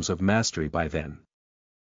forms of mastery by then.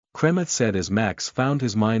 Kremeth said as Max found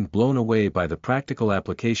his mind blown away by the practical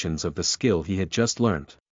applications of the skill he had just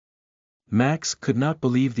learnt. Max could not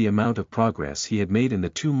believe the amount of progress he had made in the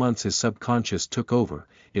 2 months his subconscious took over.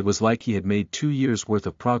 It was like he had made 2 years' worth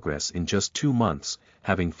of progress in just 2 months,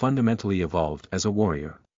 having fundamentally evolved as a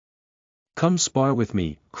warrior. Come spar with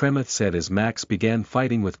me, Kremeth said as Max began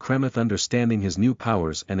fighting with Kremeth, understanding his new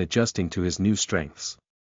powers and adjusting to his new strengths.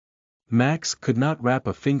 Max could not wrap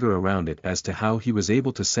a finger around it as to how he was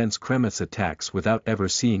able to sense Kremeth's attacks without ever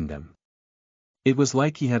seeing them. It was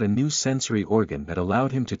like he had a new sensory organ that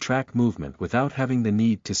allowed him to track movement without having the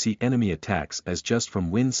need to see enemy attacks as just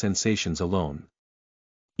from wind sensations alone.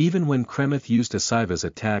 Even when Kremeth used Asiva's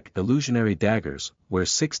attack illusionary daggers, where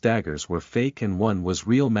 6 daggers were fake and 1 was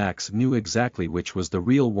real, Max knew exactly which was the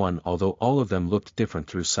real one, although all of them looked different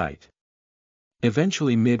through sight.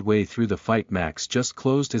 Eventually, midway through the fight, Max just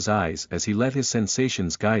closed his eyes as he let his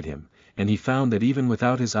sensations guide him, and he found that even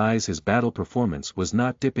without his eyes his battle performance was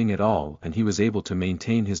not dipping at all and he was able to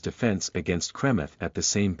maintain his defense against Kremeth at the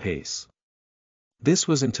same pace. This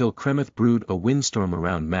was until Kremeth brewed a windstorm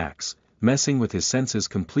around Max, messing with his senses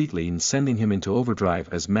completely and sending him into overdrive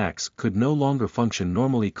as Max could no longer function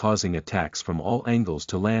normally, causing attacks from all angles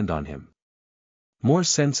to land on him. More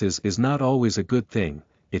senses is not always a good thing.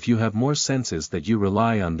 If you have more senses that you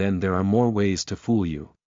rely on, then there are more ways to fool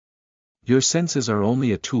you. Your senses are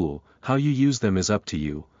only a tool, how you use them is up to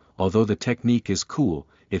you. Although the technique is cool,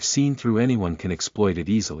 if seen through, anyone can exploit it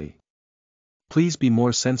easily. Please be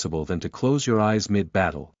more sensible than to close your eyes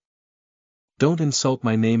mid-battle. Don't insult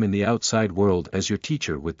my name in the outside world as your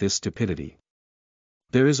teacher with this stupidity.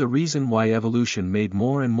 There is a reason why evolution made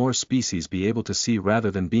more and more species be able to see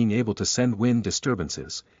rather than being able to send wind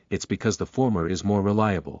disturbances. It's because the former is more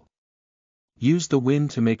reliable. Use the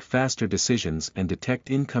wind to make faster decisions and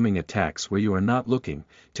detect incoming attacks where you are not looking,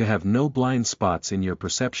 to have no blind spots in your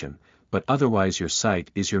perception, but otherwise your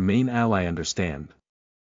sight is your main ally, understand?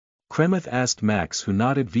 Kremeth asked Max, who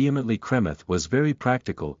nodded vehemently. Kremeth was very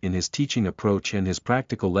practical in his teaching approach and his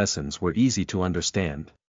practical lessons were easy to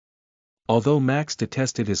understand. Although Max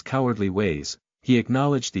detested his cowardly ways, he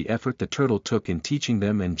acknowledged the effort the turtle took in teaching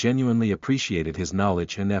them and genuinely appreciated his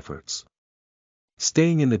knowledge and efforts.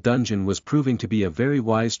 Staying in the dungeon was proving to be a very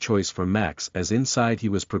wise choice for Max, as inside he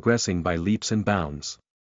was progressing by leaps and bounds.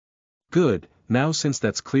 Good, now since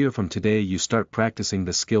that's clear, from today you start practicing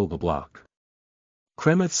the skill the block.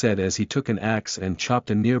 Kremeth said as he took an axe and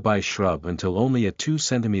chopped a nearby shrub until only a 2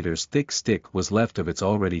 centimeters thick stick was left of its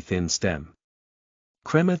already thin stem.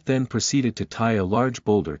 Kremeth then proceeded to tie a large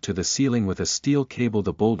boulder to the ceiling with a steel cable.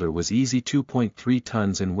 The boulder was easy 2.3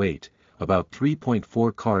 tons in weight, about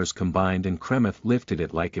 3.4 cars combined, and Kremeth lifted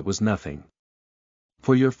it like it was nothing.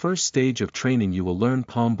 For your first stage of training you will learn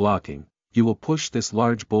palm blocking. You will push this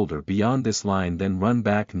large boulder beyond this line, then run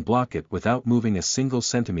back and block it without moving a single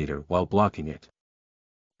centimeter while blocking it.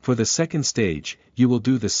 For the second stage, you will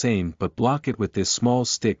do the same but block it with this small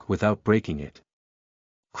stick without breaking it.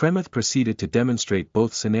 Kremeth proceeded to demonstrate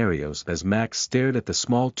both scenarios as Max stared at the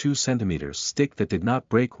small 2 centimeters stick that did not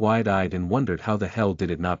break, wide-eyed, and wondered how the hell did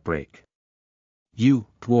it not break. "You,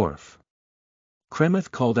 dwarf!"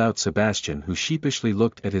 Kremeth called out Sebastian, who sheepishly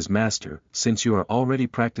looked at his master. "Since you are already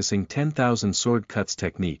practicing 10,000 sword cuts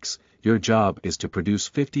techniques, your job is to produce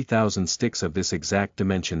 50,000 sticks of this exact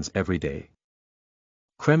dimensions every day,"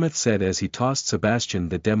 Kremeth said as he tossed Sebastian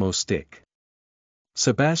the demo stick.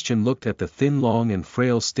 Sebastian looked at the thin, long and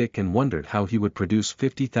frail stick and wondered how he would produce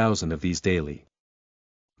 50,000 of these daily.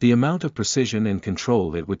 The amount of precision and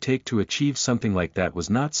control it would take to achieve something like that was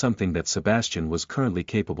not something that Sebastian was currently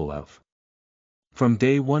capable of. From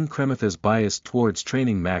day one Kremeth's bias towards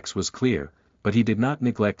training Max was clear, but he did not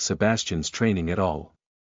neglect Sebastian's training at all.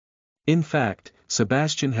 In fact,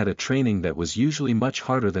 Sebastian had a training that was usually much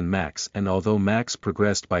harder than Max, and although Max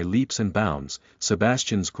progressed by leaps and bounds,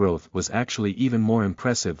 Sebastian's growth was actually even more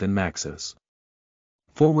impressive than Max's.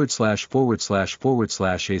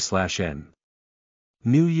 /////A/N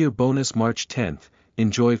New Year bonus March 10th,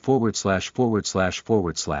 enjoy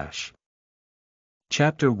 /////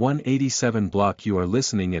 Chapter 187 Block. You are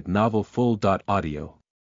listening at novelfull.audio.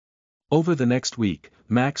 Over the next week,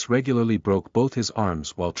 Max regularly broke both his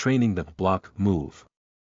arms while training the block move.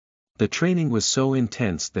 The training was so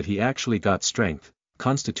intense that he actually got strength,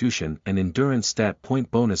 constitution and endurance stat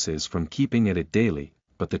point bonuses from keeping at it daily,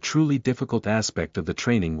 but the truly difficult aspect of the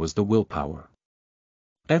training was the willpower.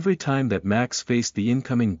 Every time that Max faced the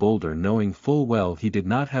incoming boulder, knowing full well he did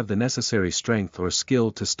not have the necessary strength or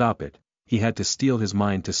skill to stop it, he had to steel his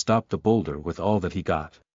mind to stop the boulder with all that he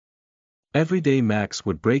got. Every day Max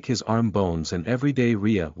would break his arm bones, and every day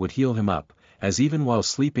Rhea would heal him up, as even while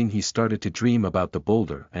sleeping he started to dream about the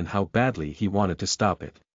boulder and how badly he wanted to stop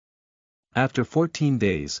it. After 14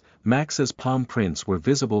 days, Max's palm prints were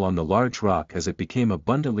visible on the large rock as it became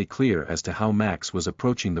abundantly clear as to how Max was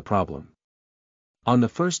approaching the problem. On the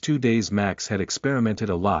first 2 days Max had experimented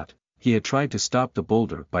a lot. He had tried to stop the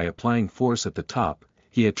boulder by applying force at the top,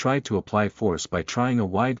 he had tried to apply force by trying a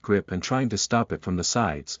wide grip and trying to stop it from the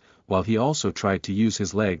sides, while he also tried to use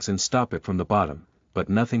his legs and stop it from the bottom, but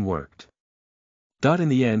nothing worked. In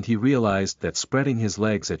the end he realized that spreading his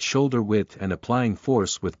legs at shoulder width and applying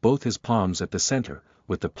force with both his palms at the center,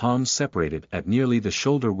 with the palms separated at nearly the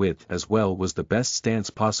shoulder width as well, was the best stance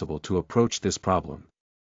possible to approach this problem.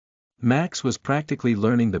 Max was practically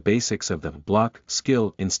learning the basics of the block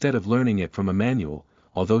skill instead of learning it from a manual,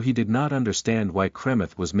 although he did not understand why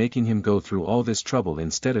Kremeth was making him go through all this trouble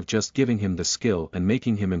instead of just giving him the skill and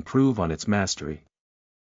making him improve on its mastery.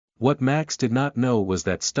 What Max did not know was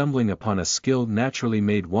that stumbling upon a skill naturally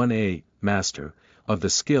made one a master of the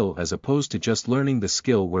skill, as opposed to just learning the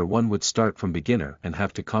skill where one would start from beginner and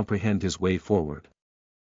have to comprehend his way forward.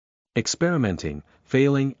 Experimenting,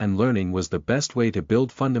 failing and learning was the best way to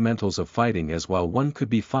build fundamentals of fighting, as while one could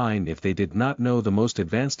be fine if they did not know the most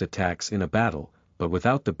advanced attacks in a battle, but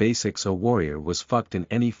without the basics a warrior was fucked in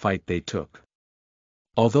any fight they took.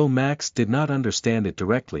 Although Max did not understand it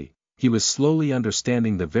directly, he was slowly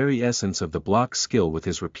understanding the very essence of the block skill with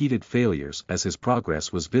his repeated failures as his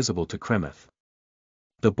progress was visible to Kremeth.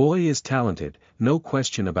 "The boy is talented, no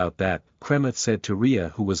question about that," Kremeth said to Rhea,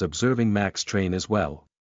 who was observing Max train as well.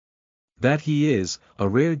 "That he is, a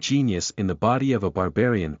rare genius in the body of a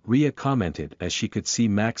barbarian," Rhea commented as she could see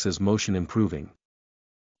Max's motion improving.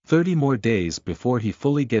 30 more days before he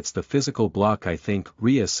fully gets the physical block, I think,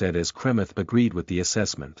 Rhea said as Kremeth agreed with the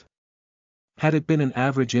assessment. Had it been an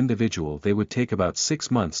average individual they would take about 6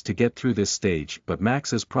 months to get through this stage, but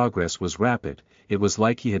Max's progress was rapid. It was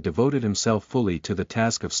like he had devoted himself fully to the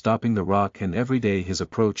task of stopping the rock, and every day his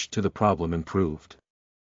approach to the problem improved.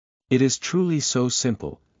 "It is truly so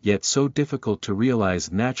simple, yet so difficult to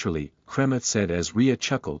realize naturally," Kremeth said as Rhea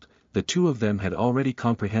chuckled. the two of them had already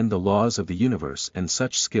comprehended the laws of the universe, and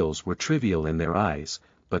such skills were trivial in their eyes,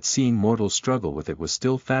 but seeing mortals struggle with it was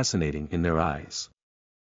still fascinating in their eyes.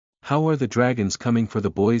 "How are the dragons coming for the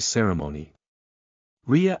boys' ceremony?"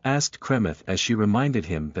 Rhea asked Kremeth as she reminded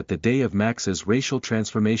him that the day of Max's racial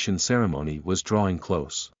transformation ceremony was drawing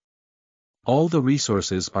close. "All the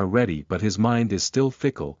resources are ready, but his mind is still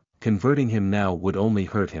fickle, converting him now would only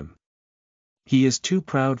hurt him. He is too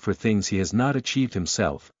proud for things he has not achieved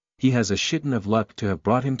himself. He has a shitton of luck to have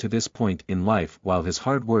brought him to this point in life, while his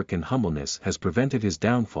hard work and humbleness has prevented his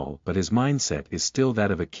downfall, but his mindset is still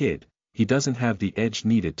that of a kid. He doesn't have the edge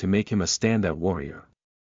needed to make him a standout warrior.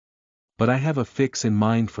 But I have a fix in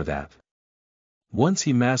mind for that. Once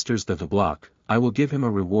he masters the block, I will give him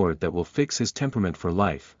a reward that will fix his temperament for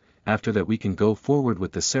life. After that we can go forward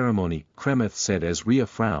with the ceremony," Kremeth said as Rhea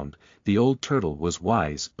frowned. The old turtle was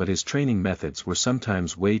wise, but his training methods were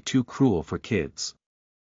sometimes way too cruel for kids.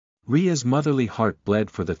 Rhea's motherly heart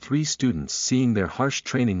bled for the three students seeing their harsh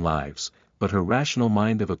training lives, but her rational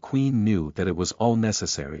mind of a queen knew that it was all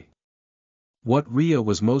necessary. What Rhea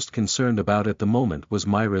was most concerned about at the moment was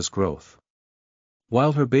Myra's growth.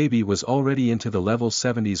 While her baby was already into the level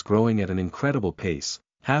 70s, growing at an incredible pace,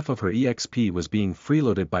 half of her EXP was being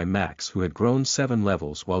freeloaded by Max, who had grown 7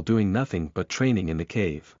 levels while doing nothing but training in the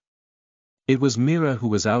cave. It was Mira who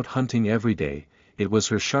was out hunting every day. It was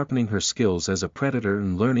her sharpening her skills as a predator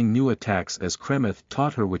and learning new attacks as Kremeth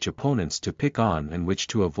taught her which opponents to pick on and which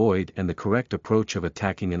to avoid, and the correct approach of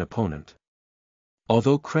attacking an opponent.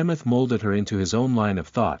 Although Kremeth molded her into his own line of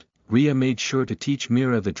thought, Rhea made sure to teach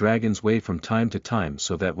Mira the dragon's way from time to time,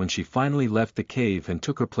 so that when she finally left the cave and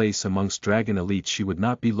took her place amongst dragon elites she would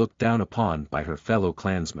not be looked down upon by her fellow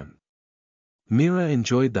clansmen. Mira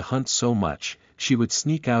enjoyed the hunt so much, she would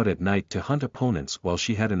sneak out at night to hunt opponents while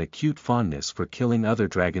she had an acute fondness for killing other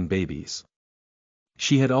dragon babies.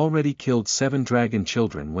 She had already killed 7 dragon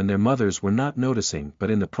children when their mothers were not noticing, but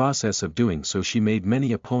in the process of doing so she made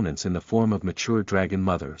many opponents in the form of mature dragon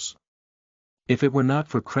mothers. If it were not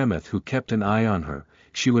for Kremeth who kept an eye on her,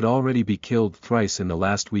 she would already be killed thrice in the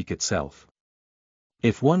last week itself.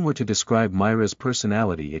 If one were to describe Myra's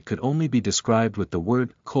personality, it could only be described with the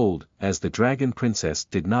word cold, as the dragon princess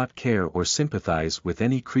did not care or sympathize with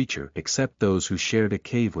any creature except those who shared a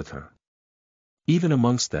cave with her. Even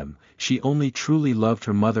amongst them, she only truly loved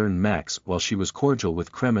her mother and Max, while she was cordial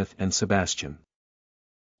with Kremeth and Sebastian.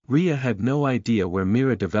 Rhea had no idea where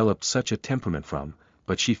Mira developed such a temperament from,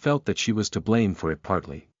 but she felt that she was to blame for it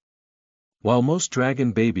partly. While most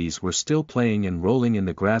dragon babies were still playing and rolling in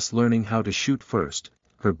the grass learning how to shoot first,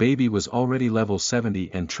 her baby was already level 70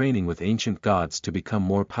 and training with ancient gods to become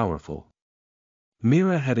more powerful.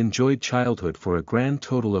 Mira had enjoyed childhood for a grand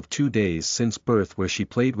total of 2 days since birth, where she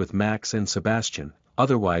played with Max and Sebastian,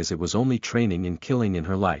 otherwise it was only training and killing in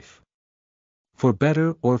her life. For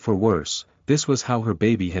better or for worse, this was how her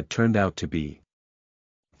baby had turned out to be.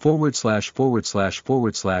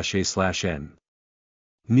 /////A/N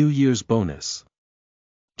New Year's bonus.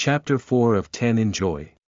 Chapter 4 of 10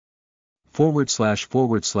 Enjoy.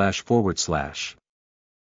 /////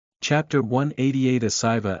 Chapter 188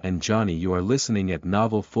 Asiva and Johnny. You are listening at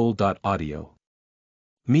novelfull.audio.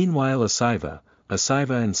 Meanwhile Asiva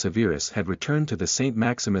and Severus had returned to the St.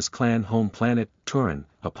 Maximus clan home planet, Turin,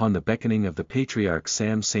 upon the beckoning of the Patriarch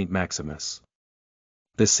Sam St. Maximus.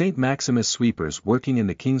 The St. Maximus sweepers working in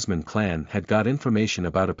the Kingsman clan had got information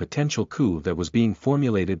about a potential coup that was being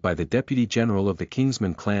formulated by the Deputy General of the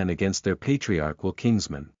Kingsman clan against their patriarch Will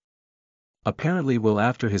Kingsman. Apparently Will,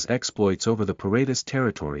 after his exploits over the Paredes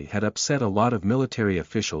territory, had upset a lot of military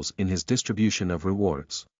officials in his distribution of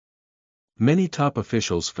rewards. Many top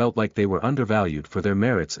officials felt like they were undervalued for their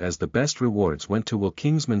merits, as the best rewards went to Will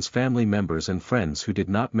Kingsman's family members and friends who did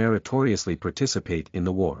not meritoriously participate in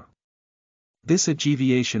the war. This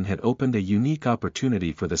aggravation had opened a unique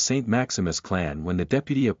opportunity for the St. Maximus clan when the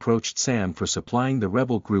deputy approached Sam for supplying the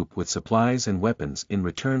rebel group with supplies and weapons in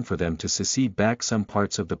return for them to secede back some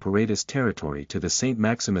parts of the Paredes territory to the St.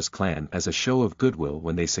 Maximus clan as a show of goodwill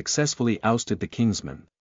when they successfully ousted the Kingsmen.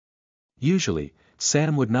 Usually,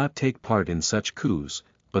 Sam would not take part in such coups,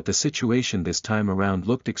 but the situation this time around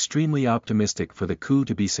looked extremely optimistic for the coup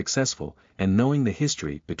to be successful, and knowing the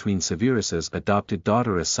history between Severus's adopted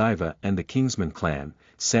daughter Asiva and the Kingsman clan,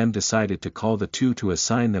 Sam decided to call the two to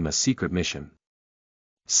assign them a secret mission.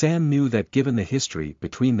 Sam knew that given the history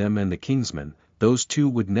between them and the Kingsmen, those two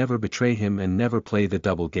would never betray him and never play the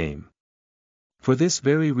double game. For this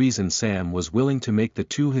very reason Sam was willing to make the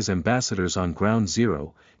two his ambassadors on Ground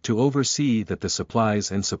Zero, to oversee that the supplies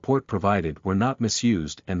and support provided were not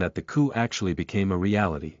misused and that the coup actually became a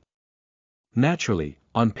reality. Naturally,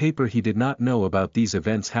 On paper he did not know about these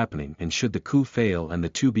events happening, and should the coup fail and the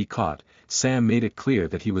two be caught, Sam made it clear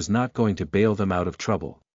that he was not going to bail them out of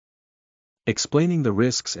trouble. Explaining the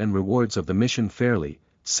risks and rewards of the mission fairly,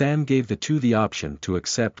 Sam gave the two the option to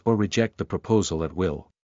accept or reject the proposal at will.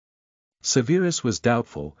 Severus was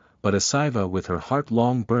doubtful, but Asiva, with her heart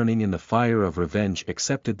long burning in the fire of revenge,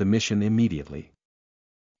 accepted the mission immediately.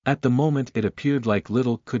 At the moment it appeared like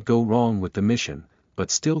little could go wrong with the mission,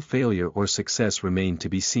 but still failure or success remained to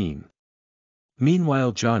be seen.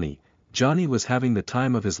 Meanwhile Johnny was having the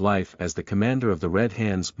time of his life as the commander of the Red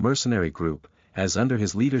Hands mercenary group, as under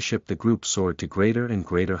his leadership the group soared to greater and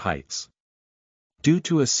greater heights. Due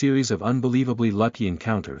to a series of unbelievably lucky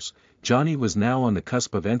encounters, Johnny was now on the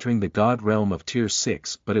cusp of entering the god realm of Tier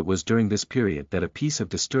 6, but it was during this period that a piece of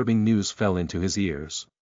disturbing news fell into his ears.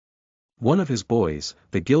 One of his boys,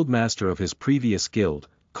 the guildmaster of his previous guild,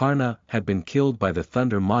 Karna, had been killed by the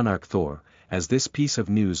Thunder Monarch Thor, as this piece of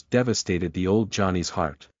news devastated the old Johnny's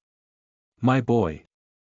heart. "My boy!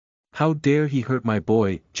 How dare he hurt my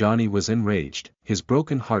boy?" Johnny was enraged, his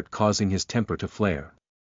broken heart causing his temper to flare.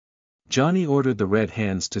 Johnny ordered the Red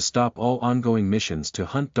Hands to stop all ongoing missions to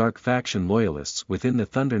hunt dark faction loyalists within the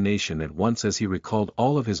Thunder Nation at once, as he recalled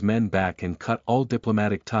all of his men back and cut all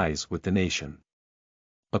diplomatic ties with the nation.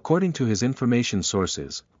 According to his information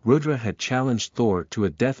sources, Rudra had challenged Thor to a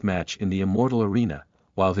death match in the Immortal Arena,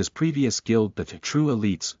 while his previous guild, the True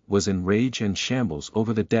Elites, was in rage and shambles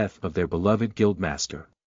over the death of their beloved guildmaster.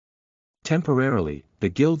 Temporarily, the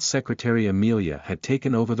guild secretary Amelia had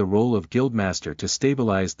taken over the role of guildmaster to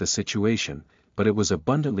stabilize the situation, but it was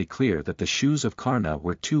abundantly clear that the shoes of Karna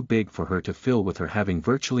were too big for her to fill, with her having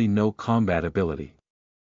virtually no combat ability.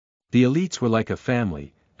 The elites were like a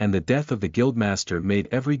family, and the death of the guildmaster made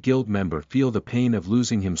every guild member feel the pain of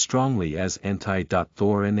losing him strongly, as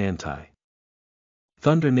anti-Thor and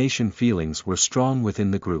anti-Thunder Nation feelings were strong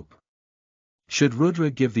within the group. Should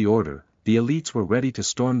Rudra give the order, the elites were ready to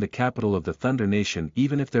storm the capital of the Thunder Nation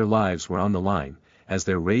even if their lives were on the line, as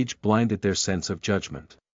their rage blinded their sense of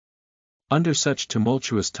judgment. Under such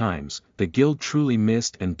tumultuous times, the guild truly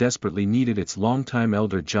missed and desperately needed its longtime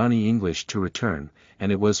elder Johnny English to return,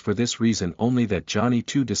 and it was for this reason only that Johnny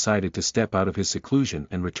too decided to step out of his seclusion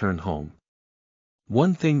and return home.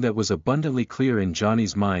 One thing that was abundantly clear in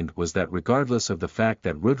Johnny's mind was that regardless of the fact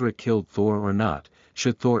that Rudra killed Thor or not,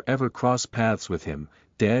 should Thor ever cross paths with him,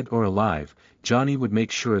 dead or alive, Johnny would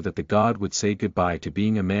make sure that the god would say goodbye to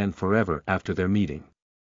being a man forever after their meeting.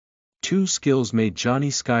 Two skills made Johnny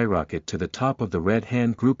skyrocket to the top of the Red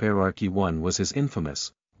Hand group hierarchy. One was his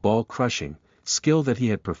infamous, ball-crushing, skill that he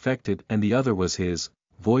had perfected, and the other was his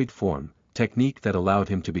void form technique that allowed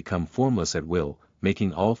him to become formless at will,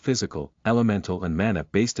 making all physical, elemental and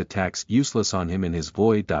mana-based attacks useless on him in his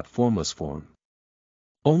void-formless form.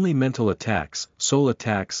 Only mental attacks, soul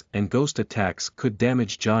attacks and ghost attacks could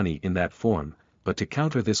damage Johnny in that form, but to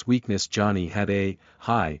counter this weakness Johnny had a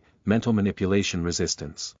high mental manipulation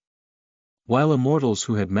resistance. While immortals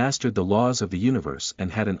who had mastered the laws of the universe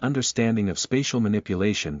and had an understanding of spatial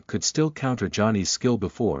manipulation could still counter Johnny's skill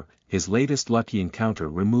before, his latest lucky encounter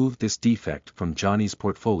removed this defect from Johnny's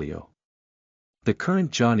portfolio. The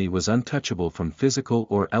current Johnny was untouchable from physical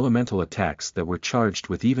or elemental attacks that were charged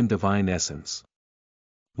with even divine essence.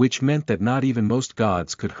 Which meant that not even most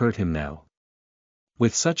gods could hurt him now.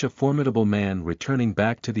 With such a formidable man returning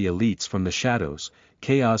back to the elites from the shadows,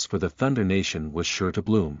 chaos for the Thunder Nation was sure to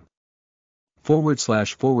bloom.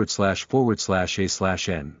 /////A/N.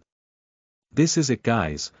 This is it,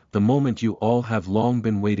 guys, the moment you all have long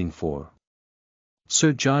been waiting for.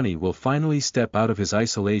 Sir Johnny will finally step out of his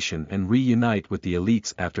isolation and reunite with the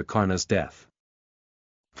elites after Karna's death.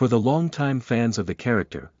 For the longtime fans of the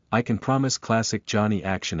character, I can promise classic Johnny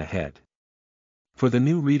action ahead. For the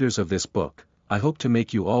new readers of this book, I hope to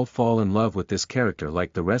make you all fall in love with this character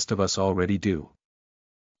like the rest of us already do.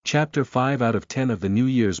 Chapter 5 out of 10 of the New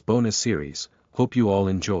Year's bonus series, hope you all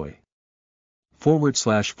enjoy.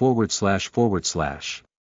 /////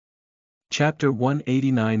 Chapter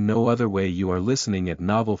 189. No other way. You are listening at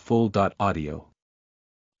novelfull.audio.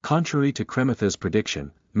 Contrary to Kremitha's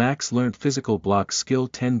prediction, Max learned physical block skill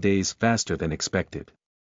 10 days faster than expected.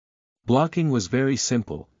 Blocking was very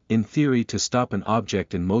simple. In theory, to stop an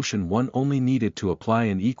object in motion one only needed to apply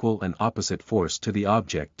an equal and opposite force to the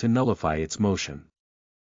object to nullify its motion.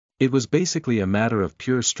 It was basically a matter of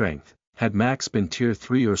pure strength. Had Max been tier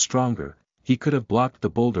 3 or stronger, he could have blocked the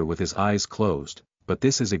boulder with his eyes closed, but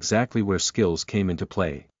this is exactly where skills came into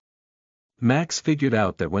play. Max figured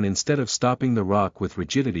out that when instead of stopping the rock with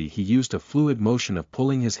rigidity he used a fluid motion of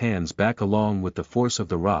pulling his hands back along with the force of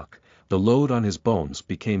the rock, the load on his bones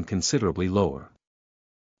became considerably lower.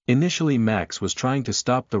 Initially Max was trying to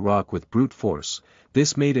stop the rock with brute force.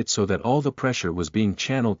 This made it so that all the pressure was being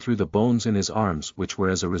channeled through the bones in his arms, which were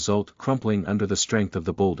as a result crumpling under the strength of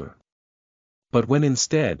the boulder. But when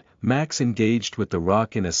instead, Max engaged with the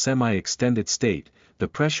rock in a semi-extended state, the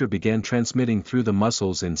pressure began transmitting through the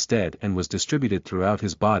muscles instead and was distributed throughout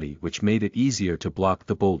his body, which made it easier to block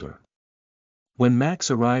the boulder. When Max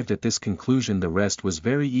arrived at this conclusion, the rest was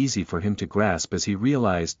very easy for him to grasp, as he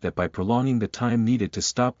realized that by prolonging the time needed to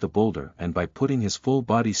stop the boulder and by putting his full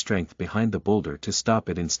body strength behind the boulder to stop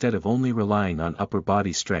it instead of only relying on upper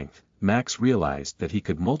body strength, Max realized that he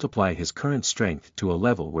could multiply his current strength to a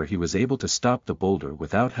level where he was able to stop the boulder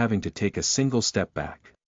without having to take a single step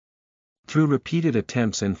back. Through repeated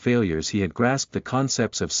attempts and failures, he had grasped the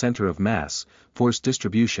concepts of center of mass, force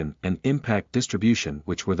distribution and impact distribution,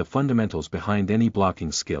 which were the fundamentals behind any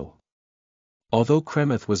blocking skill. Although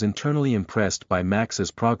Kremeth was internally impressed by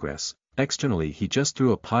Max's progress, externally he just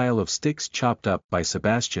threw a pile of sticks chopped up by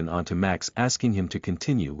Sebastian onto Max, asking him to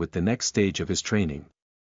continue with the next stage of his training.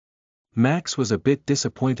 Max was a bit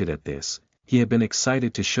disappointed at this. He had been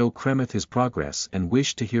excited to show Kremeth his progress and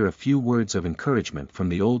wished to hear a few words of encouragement from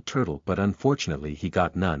the old turtle, but unfortunately he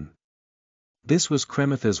got none. This was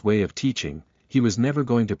Kremeth's way of teaching. He was never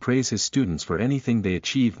going to praise his students for anything they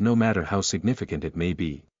achieved, no matter how significant it may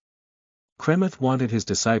be. Kremeth wanted his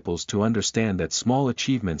disciples to understand that small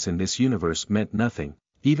achievements in this universe meant nothing.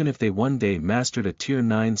 Even if they one day mastered a Tier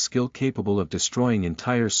 9 skill capable of destroying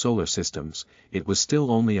entire solar systems, it was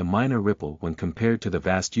still only a minor ripple when compared to the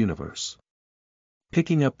vast universe.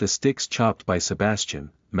 Picking up the sticks chopped by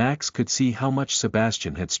Sebastian, Max could see how much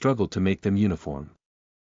Sebastian had struggled to make them uniform.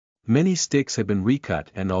 Many sticks had been recut,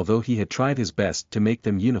 and although he had tried his best to make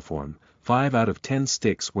them uniform, 5 out of 10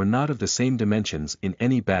 sticks were not of the same dimensions in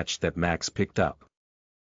any batch that Max picked up.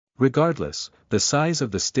 Regardless, the size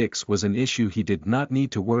of the sticks was an issue he did not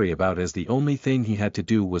need to worry about, as the only thing he had to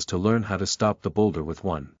do was to learn how to stop the boulder with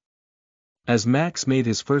one. As Max made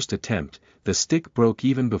his first attempt, the stick broke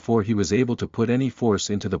even before he was able to put any force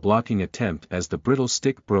into the blocking attempt, as the brittle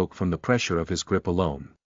stick broke from the pressure of his grip alone.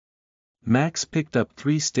 Max picked up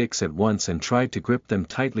 3 sticks at once and tried to grip them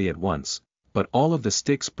tightly at once, but all of the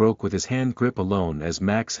sticks broke with his hand grip alone, as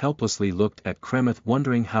Max helplessly looked at Kremeth,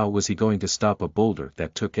 wondering how was he going to stop a boulder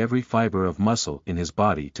that took every fiber of muscle in his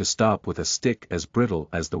body to stop with a stick as brittle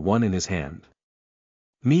as the one in his hand.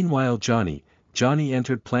 Meanwhile Johnny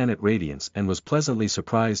entered Planet Radiance and was pleasantly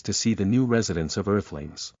surprised to see the new residents of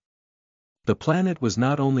Earthlings. The planet was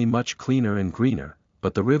not only much cleaner and greener,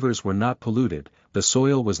 but the rivers were not polluted, the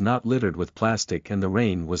soil was not littered with plastic, and the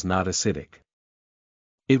rain was not acidic.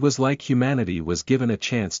 It was like humanity was given a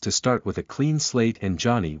chance to start with a clean slate, and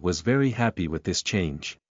Johnny was very happy with this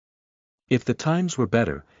change. If the times were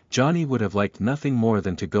better, Johnny would have liked nothing more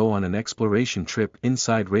than to go on an exploration trip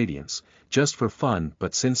inside Radiance, just for fun,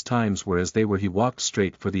 but since times were as they were, he walked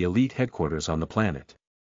straight for the elite headquarters on the planet.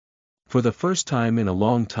 For the first time in a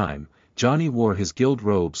long time, Johnny wore his guild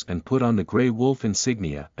robes and put on the Grey Wolf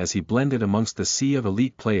insignia as he blended amongst the sea of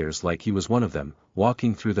elite players like he was one of them,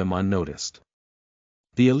 walking through them unnoticed.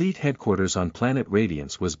 The elite headquarters on Planet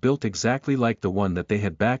Radiance was built exactly like the one that they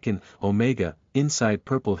had back in Omega, inside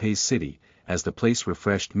Purple Haze City, as the place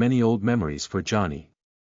refreshed many old memories for Johnny.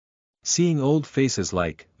 Seeing old faces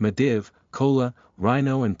like Mediv, Cola,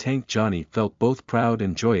 Rhino and Tank, Johnny felt both proud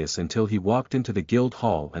and joyous until he walked into the guild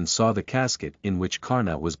hall and saw the casket in which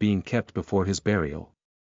Karna was being kept before his burial.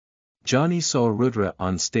 Johnny saw Rudra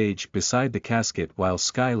on stage beside the casket, while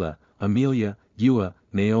Skyla, Amelia, Yua,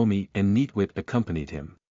 Naomi and Neatwit accompanied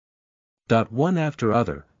him. One after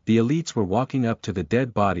other, the elites were walking up to the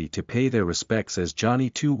dead body to pay their respects, as Johnny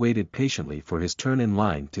too waited patiently for his turn in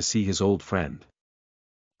line to see his old friend.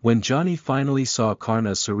 When Johnny finally saw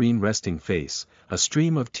Karna's serene resting face, a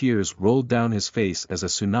stream of tears rolled down his face as a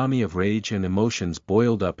tsunami of rage and emotions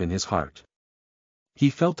boiled up in his heart. He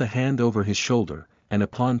felt a hand over his shoulder, and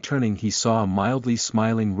upon turning he saw a mildly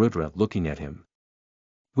smiling Rudra looking at him.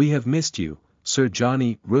 "We have missed you, Sir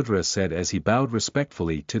Johnny," Rudra said as he bowed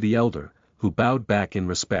respectfully to the elder, who bowed back in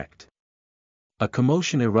respect. A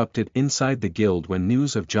commotion erupted inside the guild when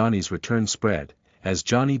news of Johnny's return spread, as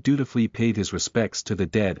Johnny dutifully paid his respects to the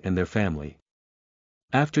dead and their family.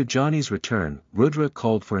 After Johnny's return, Rudra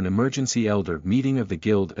called for an emergency elder meeting of the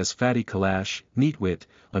guild as Fatty Kalash, Neatwit,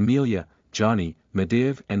 Amelia, Johnny,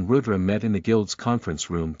 Mediv and Rudra met in the guild's conference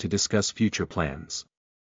room to discuss future plans.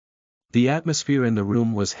 The atmosphere in the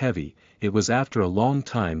room was heavy. It was after a long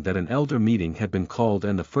time that an elder meeting had been called,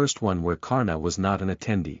 and the first one where Karna was not an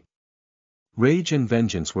attendee. Rage and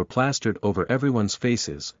vengeance were plastered over everyone's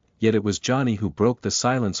faces, yet it was Johnny who broke the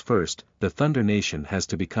silence first. "The Thunder Nation has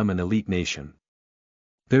to become an elite nation.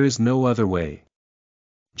 There is no other way.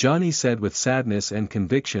 Johnny said with sadness and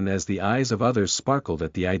conviction as the eyes of others sparkled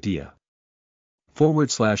at the idea.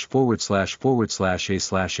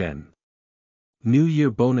 /////A/N. New Year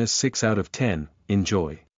bonus 6 out of 10,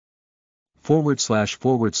 enjoy.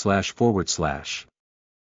 /////.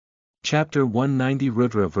 Chapter 190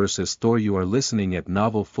 Rudra vs Thor. You are listening at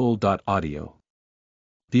novelfull.audio.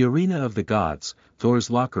 The arena of the gods, Thor's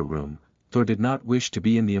locker room. Thor did not wish to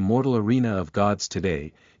be in the immortal arena of gods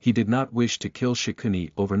today. He did not wish to kill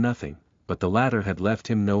Shikuni over nothing, but the latter had left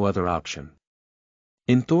him no other option.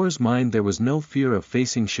 In Thor's mind there was no fear of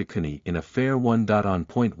facing Shikuni in a fair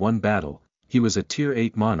 1-on-1 battle. He was a tier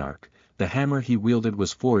 8 monarch. The hammer he wielded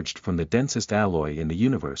was forged from the densest alloy in the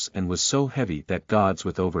universe and was so heavy that gods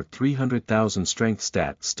with over 300,000 strength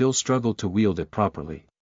stat still struggled to wield it properly.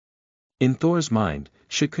 In Thor's mind,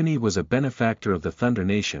 Shikuni was a benefactor of the Thunder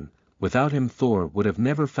Nation. Without him Thor would have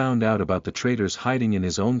never found out about the traitors hiding in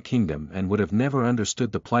his own kingdom and would have never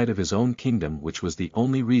understood the plight of his own kingdom, which was the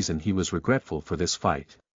only reason he was regretful for this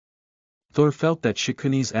fight. Thor felt that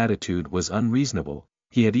Shikuni's attitude was unreasonable.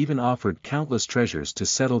 He had even offered countless treasures to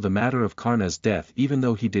settle the matter of Karna's death even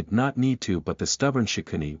though he did not need to, but the stubborn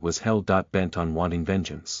Shikuni was hell-bent on wanting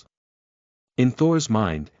vengeance. In Thor's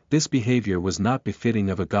mind, this behavior was not befitting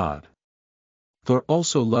of a god. Thor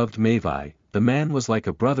also loved Mavi. The man was like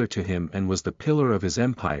a brother to him and was the pillar of his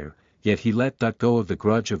empire, yet he let go of the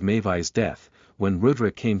grudge of Mavi's death, when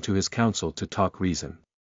Rudra came to his council to talk reason.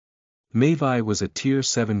 Mavi was a tier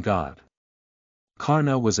 7 god.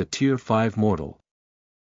 Karna was a tier 5 mortal.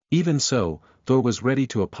 Even so, Thor was ready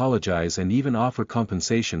to apologize and even offer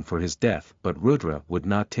compensation for his death, but Rudra would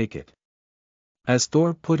not take it. As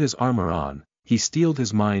Thor put his armor on, he steeled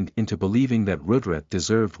his mind into believing that Rudra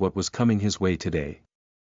deserved what was coming his way today.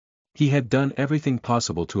 He had done everything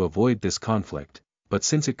possible to avoid this conflict, but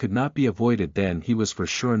since it could not be avoided, then he was for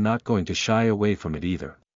sure not going to shy away from it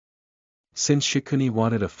either. Since Shikuni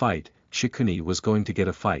wanted a fight, Shikuni was going to get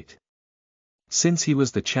a fight. Since he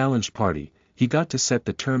was the challenged party, he got to set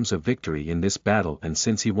the terms of victory in this battle, and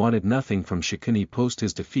since he wanted nothing from Shikuni post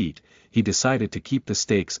his defeat, he decided to keep the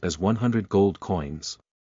stakes as 100 gold coins.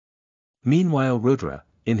 Meanwhile Rudra,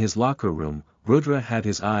 in his locker room, Rudra had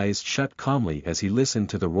his eyes shut calmly as he listened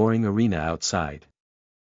to the roaring arena outside.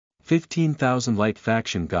 15,000 light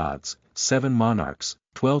faction gods, 7 monarchs,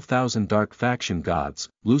 12,000 dark faction gods,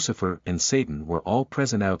 Lucifer and Satan were all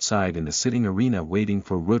present outside in the sitting arena waiting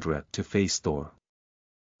for Rudra to face Thor.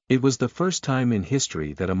 It was the first time in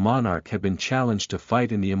history that a monarch had been challenged to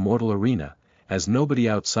fight in the immortal arena, as nobody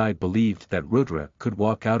outside believed that Rudra could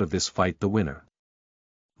walk out of this fight the winner.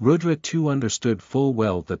 Rudra too understood full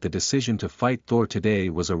well that the decision to fight Thor today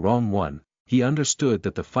was a wrong one. He understood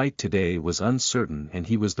that the fight today was uncertain and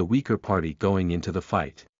he was the weaker party going into the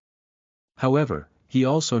fight. However, he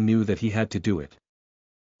also knew that he had to do it.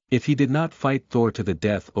 If he did not fight Thor to the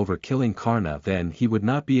death over killing Karna, then he would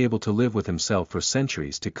not be able to live with himself for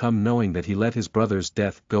centuries to come, knowing that he let his brother's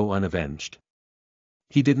death go unavenged.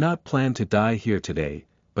 He did not plan to die here today,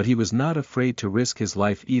 but he was not afraid to risk his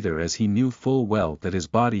life either, as he knew full well that his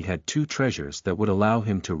body had 2 treasures that would allow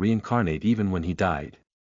him to reincarnate even when he died.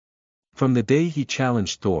 From the day he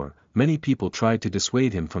challenged Thor, many people tried to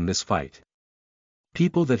dissuade him from this fight.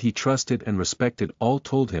 People that he trusted and respected all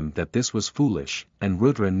told him that this was foolish, and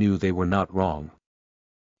Rudra knew they were not wrong.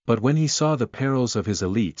 But when he saw the perils of his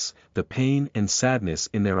elites, the pain and sadness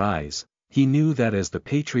in their eyes, he knew that as the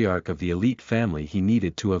patriarch of the elite family he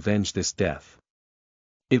needed to avenge this death.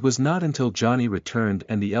 It was not until Johnny returned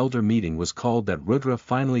and the elder meeting was called that Rudra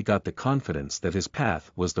finally got the confidence that his path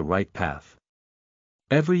was the right path.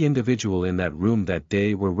 Every individual in that room that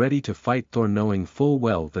day were ready to fight Thor, knowing full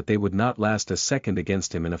well that they would not last a second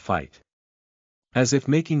against him in a fight. As if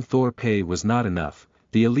making Thor pay was not enough,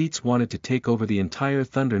 the elites wanted to take over the entire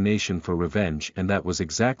Thunder Nation for revenge, and that was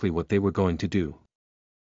exactly what they were going to do.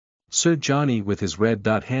 Sir Johnny with his Red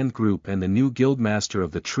Hand group and the new guildmaster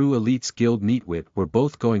of the True Elites Guild Neatwit were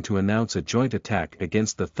both going to announce a joint attack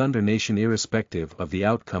against the Thunder Nation irrespective of the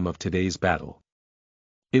outcome of today's battle.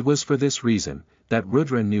 It was for this reason that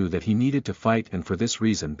Rudra knew that he needed to fight, and for this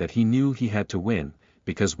reason that he knew he had to win,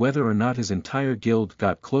 because whether or not his entire guild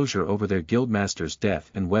got closure over their guildmaster's death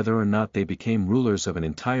and whether or not they became rulers of an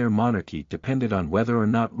entire monarchy depended on whether or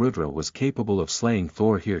not Rudra was capable of slaying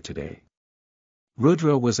Thor here today.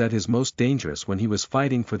 Rudra was at his most dangerous when he was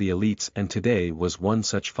fighting for the elites, and today was one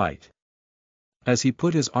such fight. As he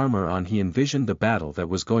put his armor on, he envisioned the battle that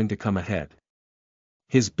was going to come ahead.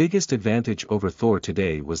 His biggest advantage over Thor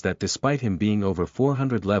today was that despite him being over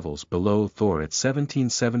 400 levels below Thor at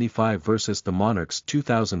 1775 versus the Monarch's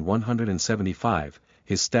 2175,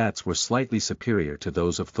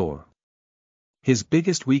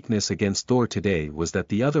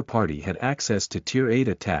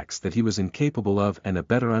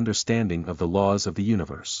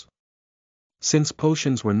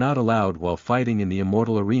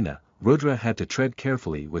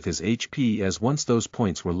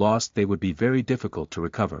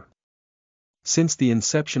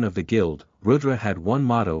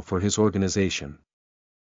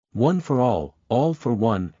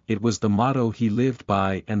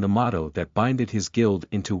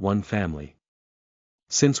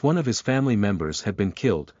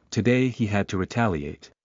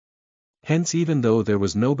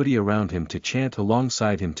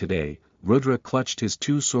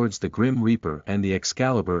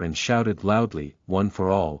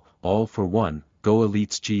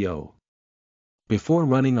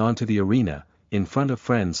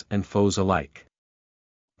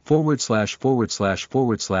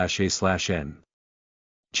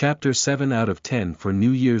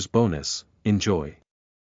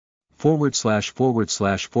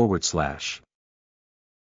 //